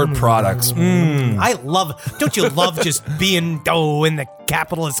love the word products. I love, don't you love just being in the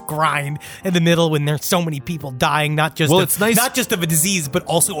capitalist grind in the middle when there's so many people dying, not just of a disease, but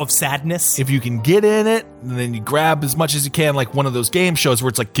also of sadness. If you can get in it, and then you grab as much as you can, like one of those game shows where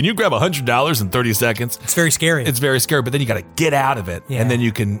it's like, can you grab $100 in 30 seconds? It's very scary. It's very scary, but then you got to get out of it. Yeah. And then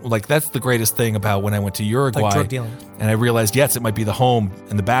you can, that's the greatest thing about when I went to Uruguay. Like drug dealing. And I realized, yes, it might be the home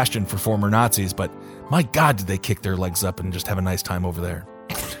and the bastion for former Nazis, but my God, did they kick their legs up and just have a nice time over there.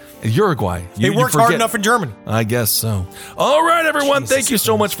 Uruguay. They worked hard enough in Germany. I guess so. All right, everyone. Thank you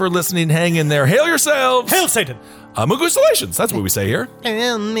so much for listening. Hang in there. Hail yourselves. Hail Satan. Congratulations. That's what we say here.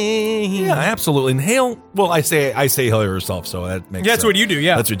 Hail me. Yeah, absolutely. And hail. Well, I say hail yourself, so that makes sense. That's what you do,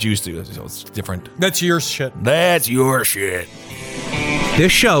 yeah. That's what you used to. So it's different. That's your shit. That's your shit.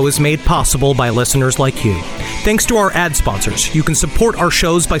 This show is made possible by listeners like you. Thanks to our ad sponsors, you can support our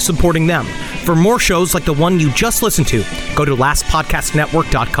shows by supporting them. For more shows like the one you just listened to, go to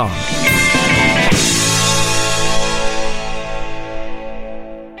lastpodcastnetwork.com.